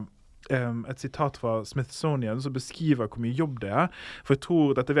meg et sitat fra Smithsonian som beskriver hvor mye jobb det for jeg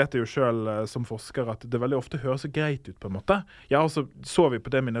tror, dette vet jeg jo selv som forsker, at det veldig ofte høres så greit ut på en måte. Ja, og så vi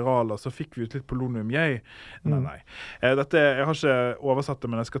på det mineralet, så fikk vi ut litt polonium. Nei. Dette, jeg har ikke oversatt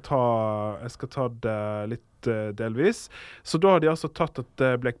det, men jeg skal ta det litt delvis. Så da har de altså tatt et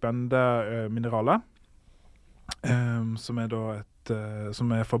blekbende-mineralet, som da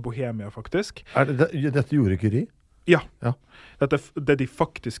som fra Bohemia, faktisk. Dette gjorde Curie? Ja. Det de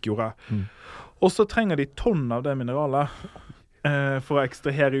faktisk gjorde. Og så trenger de tonn av det mineralet for å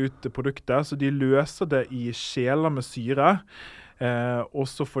ekstrahere ut det produktet, så de løser det i skjeler med syre, og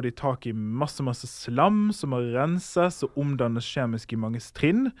så får de tak i masse slam som må renses og omdannes kjemisk i mange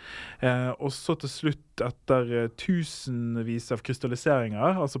trinn, og så til slutt etter tusenvis av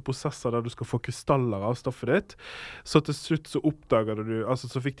krystalliseringer, altså prosesser der du skal få krystaller av stoffet ditt, så til slutt så oppdager du, altså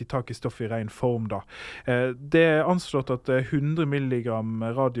så fikk de tak i stoffet i ren form da. Det anslått at 100 milligram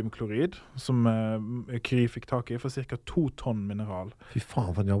radiumklorid som Curie fikk tak i for ca. 2 tonn mineral. Fy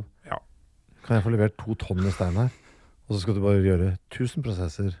faen for en jobb. Ja. Kan jeg få levert 2 tonn med stein her? Og så skal du bare gjøre 1000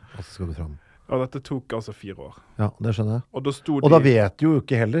 prosesser, og så skal du fram. Og dette tok altså 4 år. Ja, det skjønner jeg. Og da vet du jo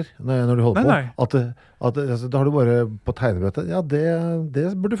ikke heller, når du holder nei. på, at altså, da har du bare på tegnebrettet, ja,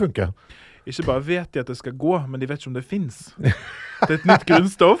 det burde funke. Ikke bare vet de at det skal gå, men de vet ikke om det finnes. Det er et nytt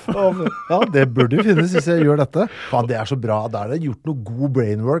grunnstoff. Ja, det burde jo finnes hvis jeg gjør dette. Faen, det er så bra. Da er det gjort noe god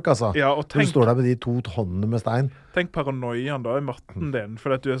brainwork, altså. Ja, og du står der med de 2 tonnene med stein. Tenk paranoiaen da i matten din,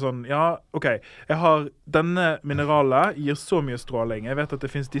 for at du er sånn, ja, ok, denne mineralet gir så mye stråling. Jeg vet at det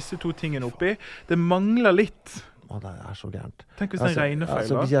finnes disse 2 tingene oppi. Det mangler litt. Det er så gærent. Tenk hvis det er regnefeil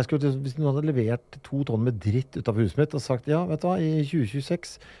da. Hvis noen hadde levert 2 tonn med dritt utenfor huset mitt og sagt, ja, vet du hva, i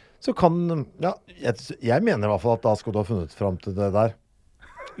 2026 så kan, ja, jeg mener i hvert fall at da skal du ha funnet frem til det der.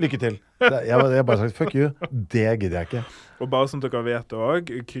 Lykke til. Jeg har bare sagt, fuck you, det gidder jeg ikke. Og bare som dere vet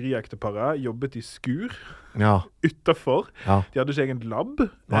også, Curie-ekteparet jobbet i skur utenfor. Ja. De hadde ikke egen lab.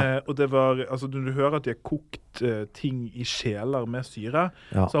 Og det var, altså når du hører at de har kokt ting i kjeler med syre,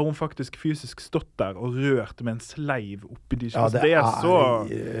 så har hun faktisk fysisk stått der og rørt med en sleiv oppi de kjelene. Det er så...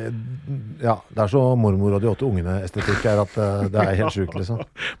 Ja, det er så mormor og de 8 ungene estetikk er at det er helt sykt, liksom.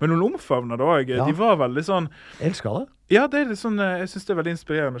 Men hun omfavner det også. De var veldig sånn... Jeg elsker det. Ja, det er litt sånn, jeg synes det er veldig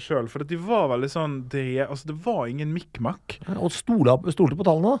inspirerende selv, for de var veldig sånn, altså det var ingen mikmak. Og stolte på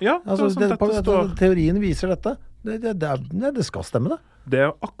tallene. Ja, altså, teorien viser dette. Det skal stemme det. Det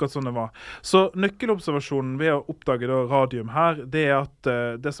er akkurat sånn det var. Så nøkkelobservasjonen ved å oppdage da radium her, det er at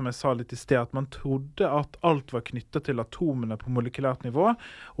det som jeg sa litt i sted, at man trodde at alt var knyttet til atomene på molekylært nivå,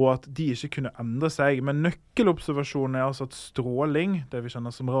 og at de ikke kunne endre seg. Men nøkkelobservasjonen er altså at stråling, det vi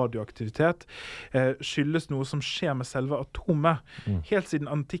kjenner som radioaktivitet, skyldes noe som skjer med selve atomet. Helt siden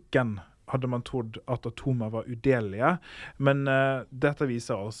antikken hadde man trodd at atomer var udelelige, men dette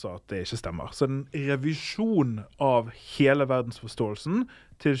viser altså at det ikke stemmer. Så en revisjon av hele verdensforståelsen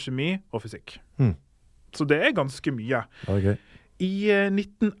til kjemi og fysikk. Så det er ganske mye. Okay. I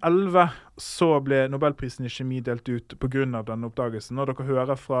 1911 så ble Nobelprisen i kjemi delt ut på grunn av denne oppdagelsen, og dere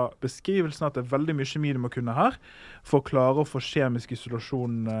hører fra beskrivelsen at det er veldig mye kjemi du må kunne her, for å klare å få kjemisk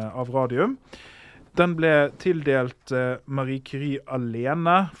isolasjon av radium. Den ble tildelt Marie Curie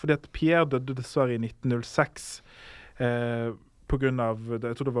alene, fordi at Pierre døde dessverre i 1906 på grunn av,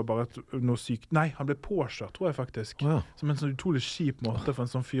 jeg tror det var bare noe sykt. Nei, han ble påkjørt, tror jeg faktisk. Som en sånn utrolig kjip måte for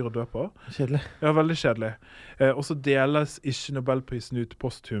en sånn fyr å dø på. Kjedelig. Ja, veldig kjedelig. Og så deles ikke Nobelprisen ut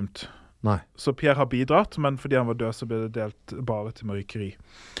posthumt. Nei. Så Pierre har bidratt, men fordi han var død så ble det delt bare til Marie Curie.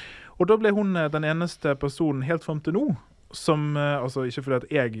 Og da ble hun den eneste personen helt frem til nå, som, altså ikke fordi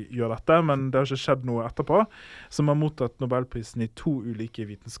at jeg gjør dette, men det har ikke skjedd noe etterpå, som har mottatt Nobelprisen i 2 ulike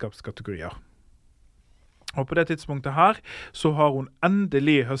vitenskapskategorier. Og på det tidspunktet her, så har hun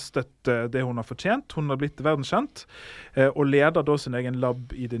endelig høstet det hun har fortjent. Hun har blitt verdenskjent, og leder da sin egen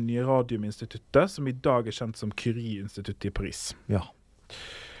lab i det nye radiuminstituttet, som i dag er kjent som Curie-instituttet i Paris. Ja.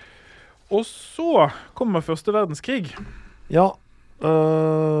 Og så kommer første verdenskrig. Ja,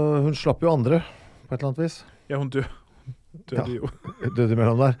 hun slapp jo andre, på et eller annet vis. Ja, hun døde jo. Døde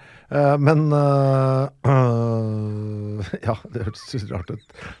mellom der. Men ja, det hørtes rart ut.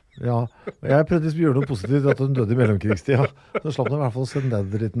 Ja, jeg prøvde å gjøre noe positivt at hun døde i mellomkrigstid. Ja. Så slapp hun i hvert fall å sende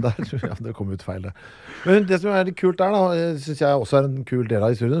dritten der. Ja, det kom ut feil det. Men det som er litt kult der da, synes jeg også er en kul del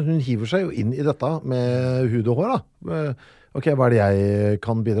av historien. Hun hiver seg jo inn i dette med hud og hår da. Ok, hva er det jeg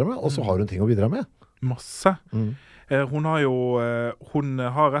kan bidra med? Og så har hun ting å bidra med. Masse. Hun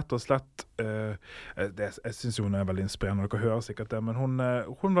har rett og slett, jeg synes jo hun er veldig inspirerende, dere hører sikkert det, men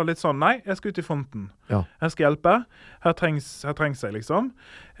hun var litt sånn, nei, jeg skal ut i fronten. Ja. Jeg skal hjelpe. Her trengs jeg liksom.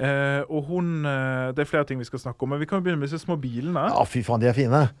 Og det er flere ting vi skal snakke om, men vi kan jo begynne med disse små bilene. Ja, fy faen, de er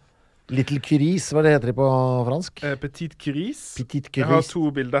fine. Little Curies, hva det heter det på fransk? Petit Curies. Petit Curies. Jeg har 2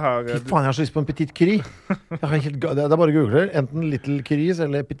 bilder her. Fy faen, jeg har så lyst på en Petit Curie. Det er bare googler. Enten Little Curies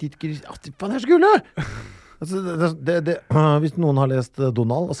eller Petit Curies. Ja, fy faen, jeg er så kule! Altså, hvis noen har lest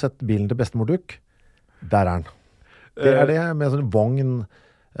Donald og sett bilen til bestemor Duck, der er den. Det er det med sånn vogn,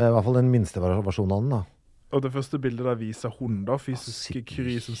 i hvert fall den minste versjonen av den da. Og det første bildet der viser hun da, fysiske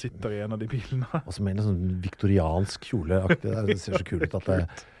Curie som sitter i en av de bilene. Og så med en sånn viktoriansk kjoleaktig, det ser så kult ut at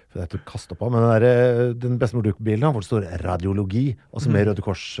det er til å kaste på. Men den bestemor Duck-bilen, hvor det står radiologi, og så med Røde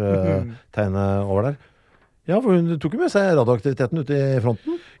Kors-tegnet over der. Ja, for hun tok jo med seg radioaktiviteten ute i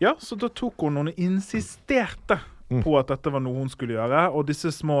fronten. Ja, så da tok hun og insisterte på at dette var noe hun skulle gjøre. Og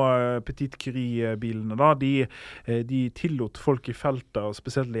disse små Petit Curie-bilene da, de tillot folk i feltet, og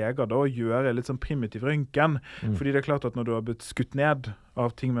spesielt leger da, å gjøre litt sånn primitiv røntgen. Fordi det er klart at når du har blitt skutt ned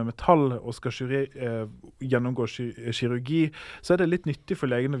av ting med metall og skal gjennomgå kirurgi, så det litt nyttig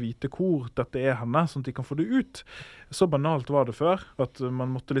for legen å vite hvor dette henne, sånn at de kan få det ut. Så banalt var det før, at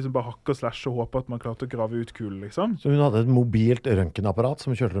man måtte liksom bare hakke og slashe og håpe at man klarte å grave ut kulen, liksom. Så hun hadde et mobilt røntgenapparat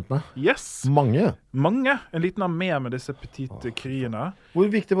som hun kjørte rundt med? Yes! Mange? Mange. En liten armé med disse petite kryene. Hvor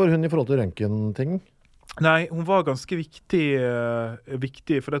viktig var hun i forhold til røntgenting? Nei, hun var ganske viktig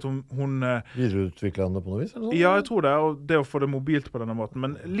fordi at hun Videreutviklet han det på noe vis? Eller? Ja, jeg tror det, og det å få det mobilt på denne måten.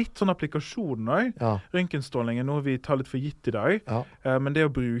 Men litt sånn applikasjon også. Ja. Røntgenstråling noe vi tar litt for gitt i dag. Ja. Men det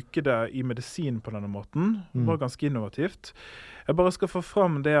å bruke det i medisin på denne måten var ganske innovativt. Jeg bare skal få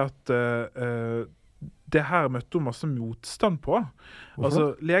fram det at det her møtte hun masse motstand på. Hvorfor?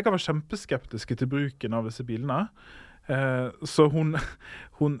 Altså, leger var kjempeskeptiske til bruken av disse bilene. Så hun,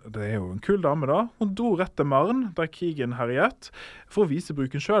 det jo en kul dame da, hun dro rett til Marne, der krigen herjet, for å vise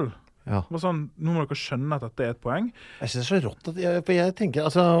bruken selv. Ja. Det var sånn, nå må dere skjønne at dette et poeng. Jeg synes det så rått, for jeg tenker,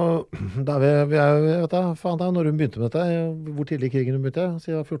 altså, da jeg vet da, faen da, når hun begynte med dette, hvor tidlig i krigen hun begynte,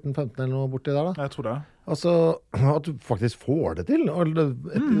 siden 14-15 eller noe borti der da. Jeg tror det. Altså, at du faktisk får det til,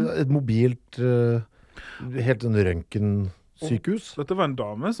 et mobilt, helt en røntgensykehus. Dette var en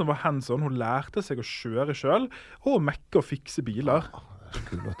dame som var hands-on, hun lærte seg å kjøre selv, og mekke og fikse biler. Det er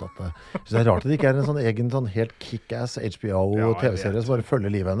kult at så det er rart at det ikke en sånn egen sånn helt kick-ass HBO-TV-serie som bare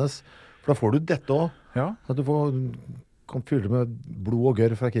følger livet hennes. For da får du dette også. Ja. At du kan fylle det med blod og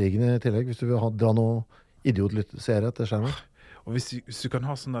gørr fra krigen i tillegg, hvis du vil dra noe idiotserie til skjermen. Og hvis du kan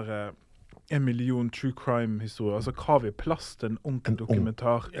ha sånn der 1 million true crime-historier, altså hva vi plass til en ordentlig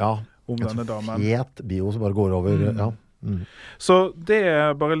dokumentar om denne damen. En fet bio som bare går over, ja. Så det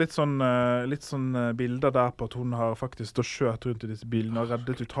bare litt sånn bilder der på at hun har faktisk kjørt rundt i disse bilene og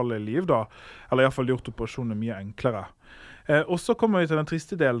reddet utallige liv da, eller i hvert fall gjort operasjoner mye enklere. Og så kommer vi til den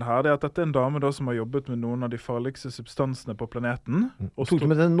triste delen her, det at dette en dame da som har jobbet med noen av de farligste substansene på planeten. Tok du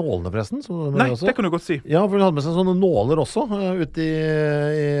med den nålene forresten? Nei, det kan du godt si. Ja, for hun hadde med seg sånne nåler også ute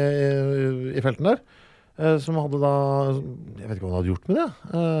i felten der. Som hadde da, jeg vet ikke hva hun hadde gjort med det,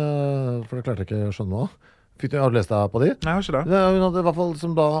 for det klarte jeg ikke å skjønne noe av. Har du lest deg på de? Nei, jeg har ikke det. Hun hadde i hvert fall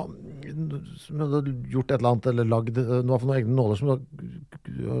som hadde gjort et eller annet, eller lagd noen egne nåler som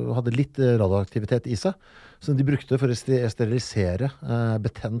hadde litt radioaktivitet i seg, som de brukte for å sterilisere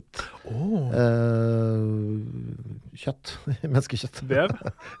betent kjøtt, menneskekjøtt. Vev?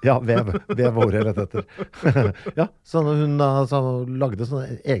 Ja, vev var ordet rett etter. Ja, så hun lagde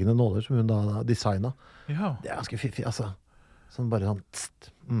sånne egne nåler som hun da designet. Ja. Det ganske fiffig, altså. Sånn bare sånn,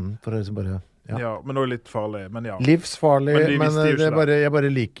 for å liksom bare... Ja, men også litt farlig, men ja. Livsfarlig, men jeg bare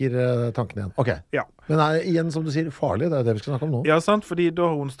liker tanken igjen. Ok, ja. Men igjen som du sier, farlig, det det vi skal snakke om nå. Ja, sant, fordi da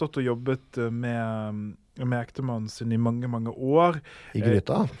har hun stått og jobbet med ektemannen sin i mange, mange år. I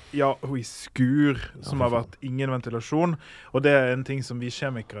gryta? Ja, og i skur, som har vært ingen ventilasjon. Og det en ting som vi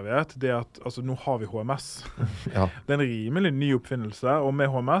kjemikere vet, det at, altså, nå har vi HMS. Ja. Det en rimelig ny oppfinnelse, og med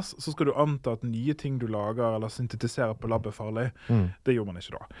HMS så skal du anta at nye ting du lager eller syntetiserer på lab er farlig. Det gjorde man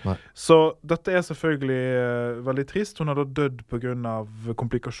ikke da. Nei. Så dette selvfølgelig veldig trist. Hun har da dødd på grunn av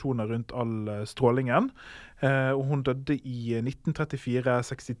komplikasjoner rundt all strålingen. Og hun døde i 1934,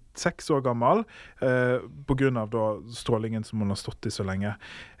 66 år gammel, på grunn av da strålingen som hun har stått i så lenge.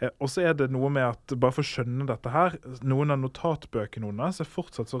 Og så det noe med at, bare for å skjønne dette her, noen av notatbøkene hennes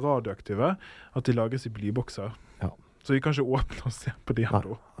fortsatt så radioaktive at de lages i blybokser. Ja. Så vi kan ikke åpne og se på de her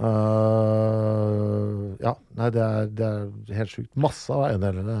da. Ja, nei, det er helt sykt. Masse av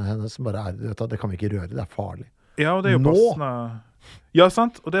eiendelene hennes som bare det kan vi ikke røre, det farlig. Ja, og det jo passende... Ja,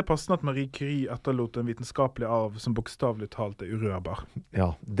 sant. Og det passende at Marie Curie etterlot en vitenskapelig arv som bokstavelig talt urørbar.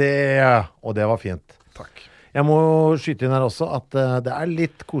 Ja, og det var fint. Takk. Jeg må skyte inn her også at det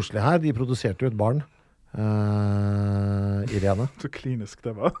litt koselig her. De produserte jo et barn. Irene. Så klinisk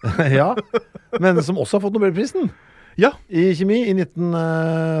det var. Ja, men som også har fått Nobelprisen. Ja. I kjemi i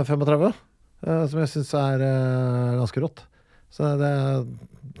 1935. Som jeg synes ganske rått. Så det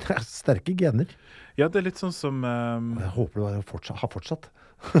sterke gener. Ja, det litt sånn som... Jeg håper det har fortsatt.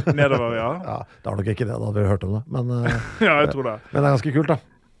 Nedover, ja. Ja, det har nok ikke det, da hadde vi hørt om det. Men, ja, jeg tror det. Men det ganske kult, da.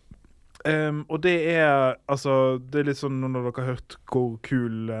 Og det altså, det litt sånn, når dere har hørt hvor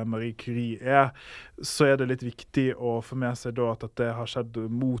kul Marie Curie så det litt viktig å få med seg da at det har skjedd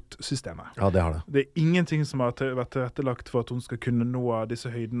mot systemet. Ja, det har det. Det ingenting som har vært tilrettelagt for at hun skal kunne nå disse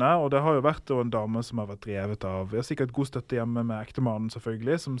høydene, og det har jo vært en dame som har vært drevet av, sikkert god støtte hjemme med ektemannen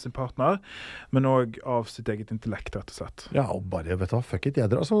selvfølgelig, som sin partner, men også av sitt eget intellekt, rett og slett. Ja, og bare, vet du hva, fuck it, jeg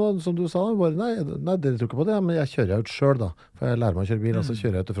drar, som du sa, bare, nei, dere tror ikke på det, men jeg kjører ut selv da, for jeg lærer meg å kjøre bil, og så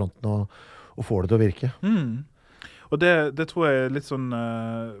kjører jeg ut til fronten og får det til å virke. Og det tror jeg litt sånn...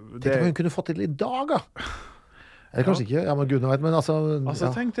 Tenk hva hun kunne fått til i dag, da! Eller kanskje ikke, ja, men Gud vet, men altså...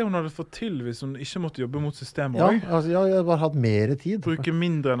 Tenk det hun hadde fått til hvis hun ikke måtte jobbe mot systemet ja, også. altså, jeg har bare hatt mer tid. Bruke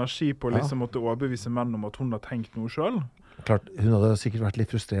mindre energi på å liksom måtte overbevise menn om at hun har tenkt noe selv. Klart, hun hadde sikkert vært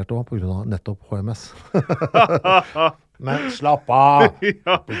litt frustrert også på grunn av nettopp HMS. Men slapp av!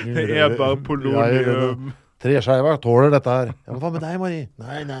 Ja, det bare polonium. Treskjeiva tåler dette her. Ja, men hva med deg, Marie?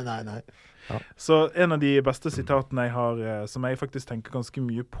 Nei. Ja. Så en av de beste sitatene jeg har, som jeg faktisk tenker ganske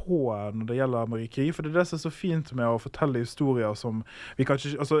mye på når det gjelder Marie Curie, for det er det som er så fint med å fortelle historier som vi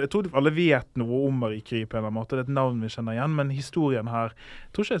kanskje, altså jeg tror alle vet noe om Marie Curie på en eller annen måte, det er et navn vi kjenner igjen, men historien her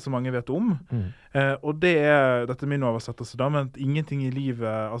tror ikke jeg så mange vet om. Og det dette er min oversettelse da, men ingenting i livet,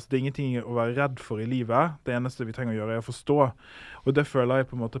 altså det er ingenting å være redd for i livet, det eneste vi trenger å gjøre er å forstå, og det føler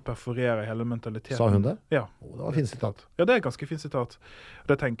jeg på en måte perforerer hele mentaliteten. Sa hun det? Ja. Det var fint sitat. Ja, det er ganske fint sitat.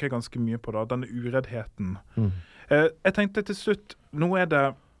 Det tenker jeg ganske mye på da, denne ureddheten. Jeg tenkte til slutt, nå er det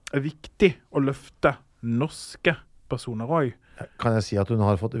viktig å løfte norske personer også. Kan jeg si at hun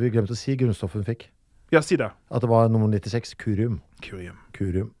har fått, vi glemte å si grunnstoffen fikk. Ja, si det. At det var nummer 96, Curium.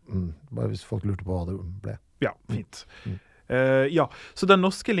 Curium. Bare hvis folk lurte på hva det ble. Ja, fint. Ja, så den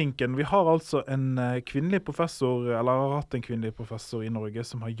norske linken, vi har altså en kvinnelig professor, eller har hatt en kvinnelig professor i Norge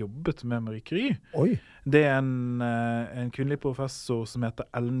som har jobbet med Marie Curie. Oi. Det er en kvinnelig professor som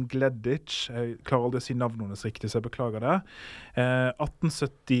heter Ellen Gleditsch. Jeg klarer aldri å si navnet hennes riktig, så jeg beklager det.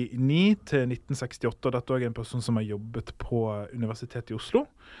 1879 til 1968, dette er en person som har jobbet på Universitetet i Oslo.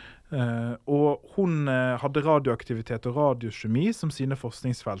 Og hun hadde radioaktivitet og radiokjemi som sine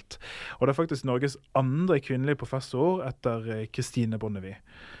forskningsfelt. Og det er faktisk Norges andre kvinnelige professor etter Kristine Bonnevie.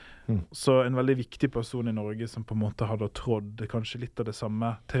 Så en veldig viktig person i Norge som på en måte hadde trådd kanskje litt av det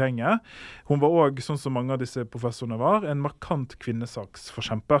samme terrenget. Hun var også, sånn som mange av disse professorene var, en markant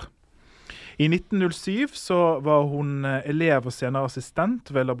kvinnesaksforkjemper. I 1907 så var hun elev og senere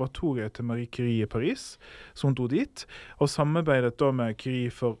assistent ved laboratoriet til Marie Curie i Paris, så hun dro dit, og samarbeidet da med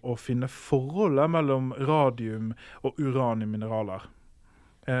Curie for å finne forholdet mellom radium og uran i mineraler.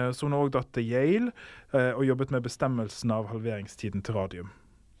 Så hun har også dratt til Yale og jobbet med bestemmelsen av halveringstiden til radium.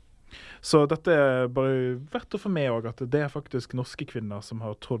 Så dette er bare verdt å få med også, at det er faktisk norske kvinner som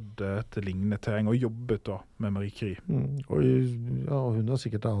har trådt til lignende terreng og jobbet da med Marie Curie. Og hun har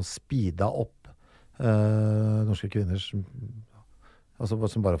sikkert da speedet opp norske kvinner som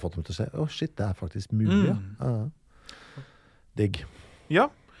bare har fått dem til å se, shit, det er faktisk mulig. Digg. Ja.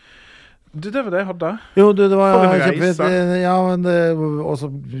 Det var det jeg hadde. Jo, det var kjempefint. Ja, men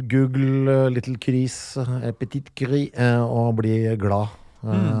også Google Little Curie, Petit Curie, og bli glad.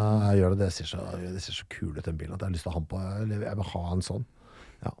 Jeg gjør det ser så kul ut den bilen at jeg har lyst til å ha den på. Jeg vil ha en sånn.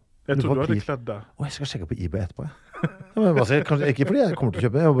 Ja. Jeg tror du hadde kledd det. Jeg skal sjekke på eBay etterpå. Kanskje ikke fordi jeg kommer til å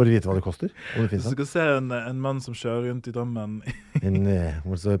kjøpe det, jeg vil bare vite hva det koster. Du skal se en mann som kjører rundt i Drammen. En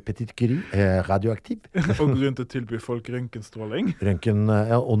Petit Curie, radioaktiv. Og går rundt og tilbyr folk røntgenstråling. Røntgen,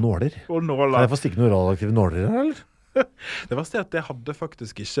 og nåler. Og nåler. Kan jeg få stikke noen radioaktive nåler her, eller? Det verste er at det hadde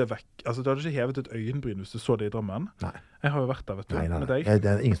faktisk ikke altså du hadde ikke hevet et øyenbryn hvis du så det i Drammen. Nei. Jeg har jo vært der, vet du, med deg. Det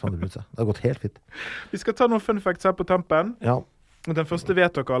er ingen som hadde brydd seg. Det har gått helt fint. Vi skal ta noen fun facts her på tampen. Ja. Den første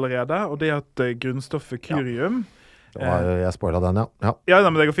vet dere allerede, og det er at grunnstoffet Curium jeg spoilet den, ja. Ja,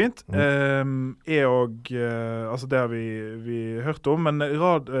 men det går fint. Er altså det har vi hørt om, men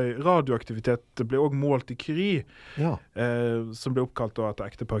radioaktivitet ble også målt i Curie, som ble oppkalt da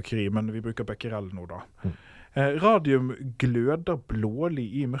etter ektepar Curie, men vi bruker becquerel nå da. Radium gløder blålig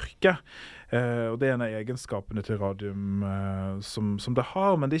i mørket, og det er en av egenskapene til radium som det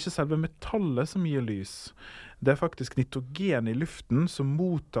har, men det er ikke selve metallet som gir lys. Det er faktisk nitrogen i luften som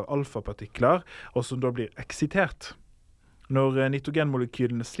mottar alfapartikler, og som da blir eksitert. Når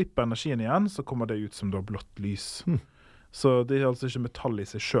nitrogenmolekylene slipper energien igjen, så kommer det ut som da blått lys. Så det er altså ikke metall i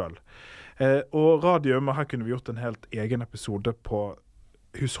seg selv. Og radium, og her kunne vi gjort en helt egen episode på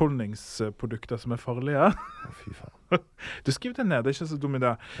husholdningsprodukter som er farlige. Fy faen. Du skriver det ned, det er ikke så dum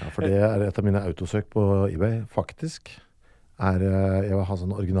idé. Ja, for det er et av mine autosøk på eBay, faktisk. Jeg vil ha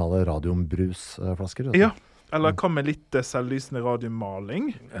sånne originale radiumbrusflasker. Ja, eller hva med litt selvlysende radiummaling?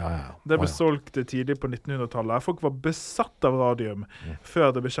 Ja. Det ble solgt tidlig på 1900-tallet. Folk var besatt av radium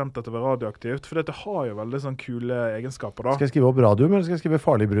før det ble kjent at det var radioaktivt, for det har jo veldig sånn kule egenskaper da. Skal jeg skrive opp radium, eller skal jeg skrive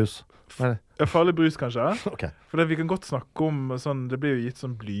farlig brus? Ja, farlig brus kanskje. Okay. For vi kan godt snakke om sånn, det blir jo gitt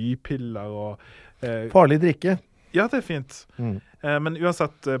sånn blypiller og... farlig drikke. Ja, det er fint. Men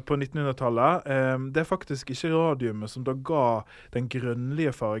uansett, på 1900-tallet, det er faktisk ikke radiumet som da ga den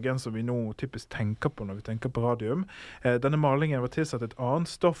grønnlige fargen som vi nå typisk tenker på når vi tenker på radium. Denne malingen var tilsatt et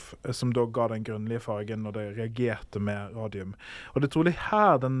annet stoff som da ga den grønnlige fargen når det reagerte med radium. Og det er trolig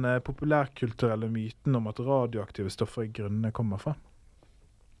her den populærkulturelle myten om at radioaktive stoffer er grønne kommer fra.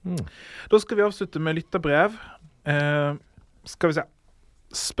 Da skal vi avslutte med lytterbrev. Skal vi se.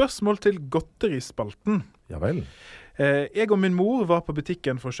 Spørsmål til godterispalten. Ja vel. Jeg og min mor var på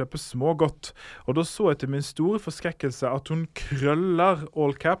butikken for å kjøpe smågodt, og da så jeg til min store forskrekkelse at hun krøller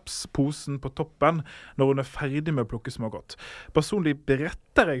all caps posen på toppen når hun er ferdig med å plukke smågodt. Personlig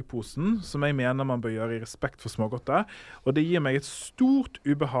bretter jeg posen, som jeg mener man bør gjøre i respekt for smågodtet, og det gir meg et stort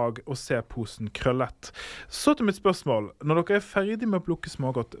ubehag å se posen krøllet. Så til mitt spørsmål, når dere er ferdig med å plukke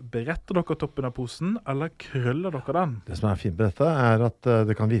smågodt, bretter dere toppen av posen, eller krøller dere den? Det som er fint med dette er at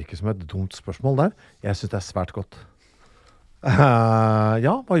det kan virke som et dumt spørsmål der. Jeg synes det er svært godt.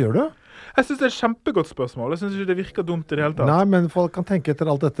 Ja, hva gjør du? Jeg synes det er et kjempegodt spørsmål. Jeg synes ikke det virker dumt i det hele tatt. Nei, men folk kan tenke etter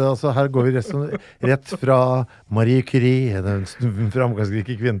alt dette. Altså, her går vi rett fra Marie Curie, den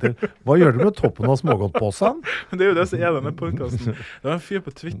framgangsrike kvinnen til. Hva gjør du med toppen av smågodtposen? Det er jo det som er denne podcasten. Det var en fyr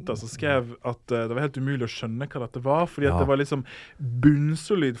på Twitter som skrev at det var helt umulig å skjønne hva dette var, fordi at det var liksom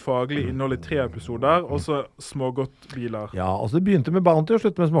bunnsolid faglig innhold i 3 episoder, og så smågodtbiler. Ja, altså det begynte med Bounty og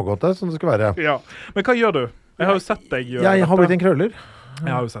slutte med smågodtet, som det skal være. Ja, men hva gjør du? Jeg har jo sett deg gjøre dette. Jeg har blitt en krøller.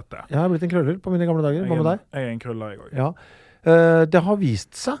 Jeg har jo sett det. Jeg har blitt en krøller på mine gamle dager. Hva med deg? Jeg er en krøller, jeg også. Ja. Det har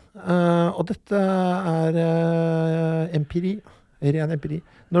vist seg, og dette er empiri, ren empiri.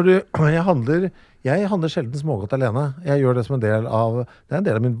 Jeg handler sjelden smågodt alene. Jeg gjør det som det er en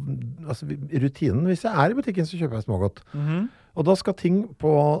del av min rutinen. Hvis jeg er i butikken, så kjøper jeg smågodt. Og da skal ting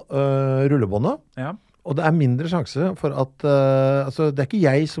på rullebåndet. Ja. Og det er mindre sjanse for at det er ikke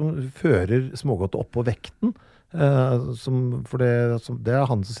jeg som fører smågodtet opp på vekten, for det er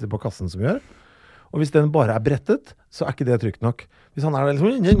han som sitter på kassen som gjør. Og hvis den bare er brettet, så er ikke det trygt nok. Hvis han er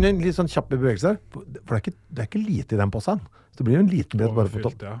litt sånn kjapp i bevegelser, for det er ikke lite i den posen. Så det blir jo en liten brett bare på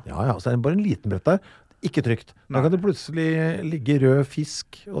topp. Ja, så er det bare en liten brett der. Ikke trygt. Da kan det plutselig ligge rød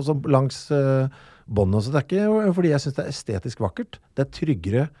fisk og så langs båndet. Så det er ikke fordi jeg synes det er estetisk vakkert. Det er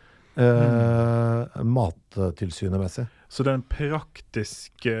tryggere mattilsynemessig. Så det er en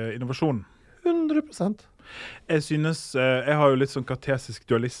praktisk innovasjon? 100%. Jeg synes, jeg har jo litt sånn kartesisk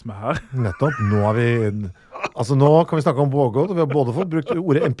dualisme her. Nettopp, nå kan vi snakke om pågått, og vi har både fått brukt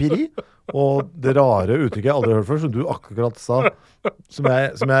ordet empiri, og det rare uttrykket jeg aldri har hørt før, som du akkurat sa, som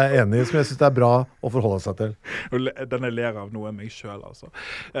jeg er enig i, som jeg synes det er bra å forholde seg til. Den jeg ler av noe meg selv, altså.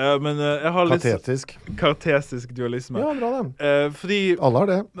 Men jeg har litt kartesisk dualisme. Ja, bra den. Fordi alle har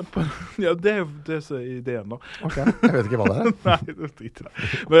det. Ja, det er jo det som er ideen da. Ok, jeg vet ikke hva det er. Nei, det er dritt i det.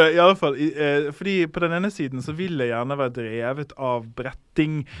 Men i alle fall, fordi på den ene siden så vil jeg gjerne være drevet av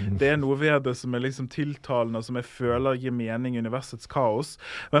bretting. Det er noe ved det som er liksom tiltalende, som jeg føler gir mening i universets kaos.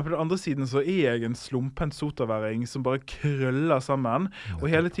 Men på den andre siden så er jeg en slumpent sotaværing som bare krøller sammen, og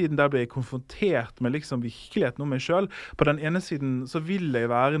hele tiden der blir jeg konfrontert med liksom virkeligheten om meg selv. På den ene siden så vil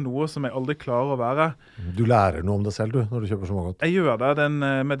jeg være noe som jeg aldri klarer å være. Du lærer noe om deg selv, når du kjøper smågodt. Jeg gjør det. Det er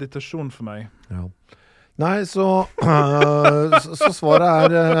en meditasjon for meg. Ja. Nei, så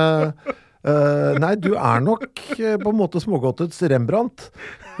svaret er... nei, du er nok på en måte smågodtets Rembrandt,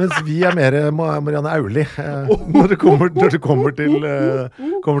 mens vi er mer Marianne Auli når det kommer til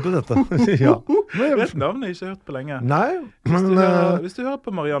dette. Ja. Et navn jeg ikke har hørt på lenge. Nei, hvis du hører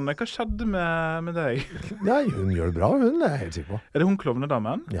på Marianne, hva skjedde med deg? Nei, hun gjør det bra, hun er jeg helt sikker på. Er det hun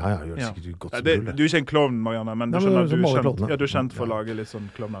klovnedamen? Ja, gjør det sikkert godt som du er ikke en klovn, Marianne, men du er kjent for å lage litt sånn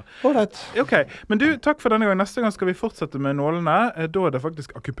klovner. Alright. Ok, men du, takk for denne gang. Neste gang skal vi fortsette med nålene. Da er det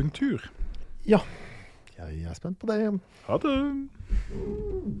faktisk akupunktur. Ja, jeg er spent på det. Ha det!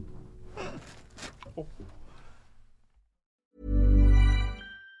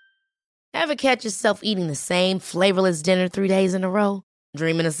 Ever catch yourself eating the same flavorless dinner 3 days in a row?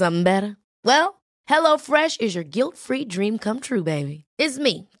 Dreaming of something better? Well, HelloFresh is your guilt-free dream come true, baby. It's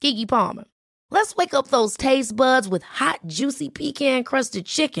me, Keke Palmer. Let's wake up those taste buds with hot, juicy pecan-crusted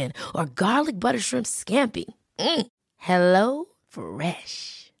chicken or garlic butter shrimp scampi. Hello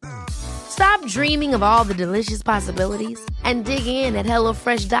Fresh. Stop dreaming of all the delicious possibilities and dig in at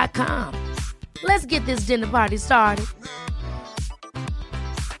HelloFresh.com. Let's get this dinner party started.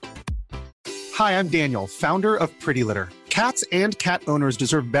 Hi, I'm Daniel, founder of Pretty Litter. Cats and cat owners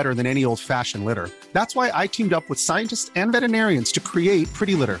deserve better than any old-fashioned litter. That's why I teamed up with scientists and veterinarians to create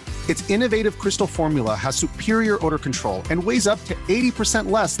Pretty Litter. Its innovative crystal formula has superior odor control and weighs up to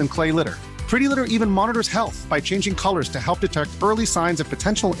 80% less than clay litter. Pretty Litter even monitors health by changing colors to help detect early signs of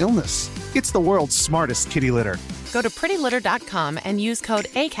potential illness. It's the world's smartest kitty litter. Go to prettylitter.com and use code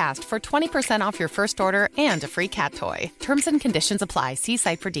ACAST for 20% off your first order and a free cat toy. Terms and conditions apply. See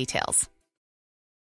site for details.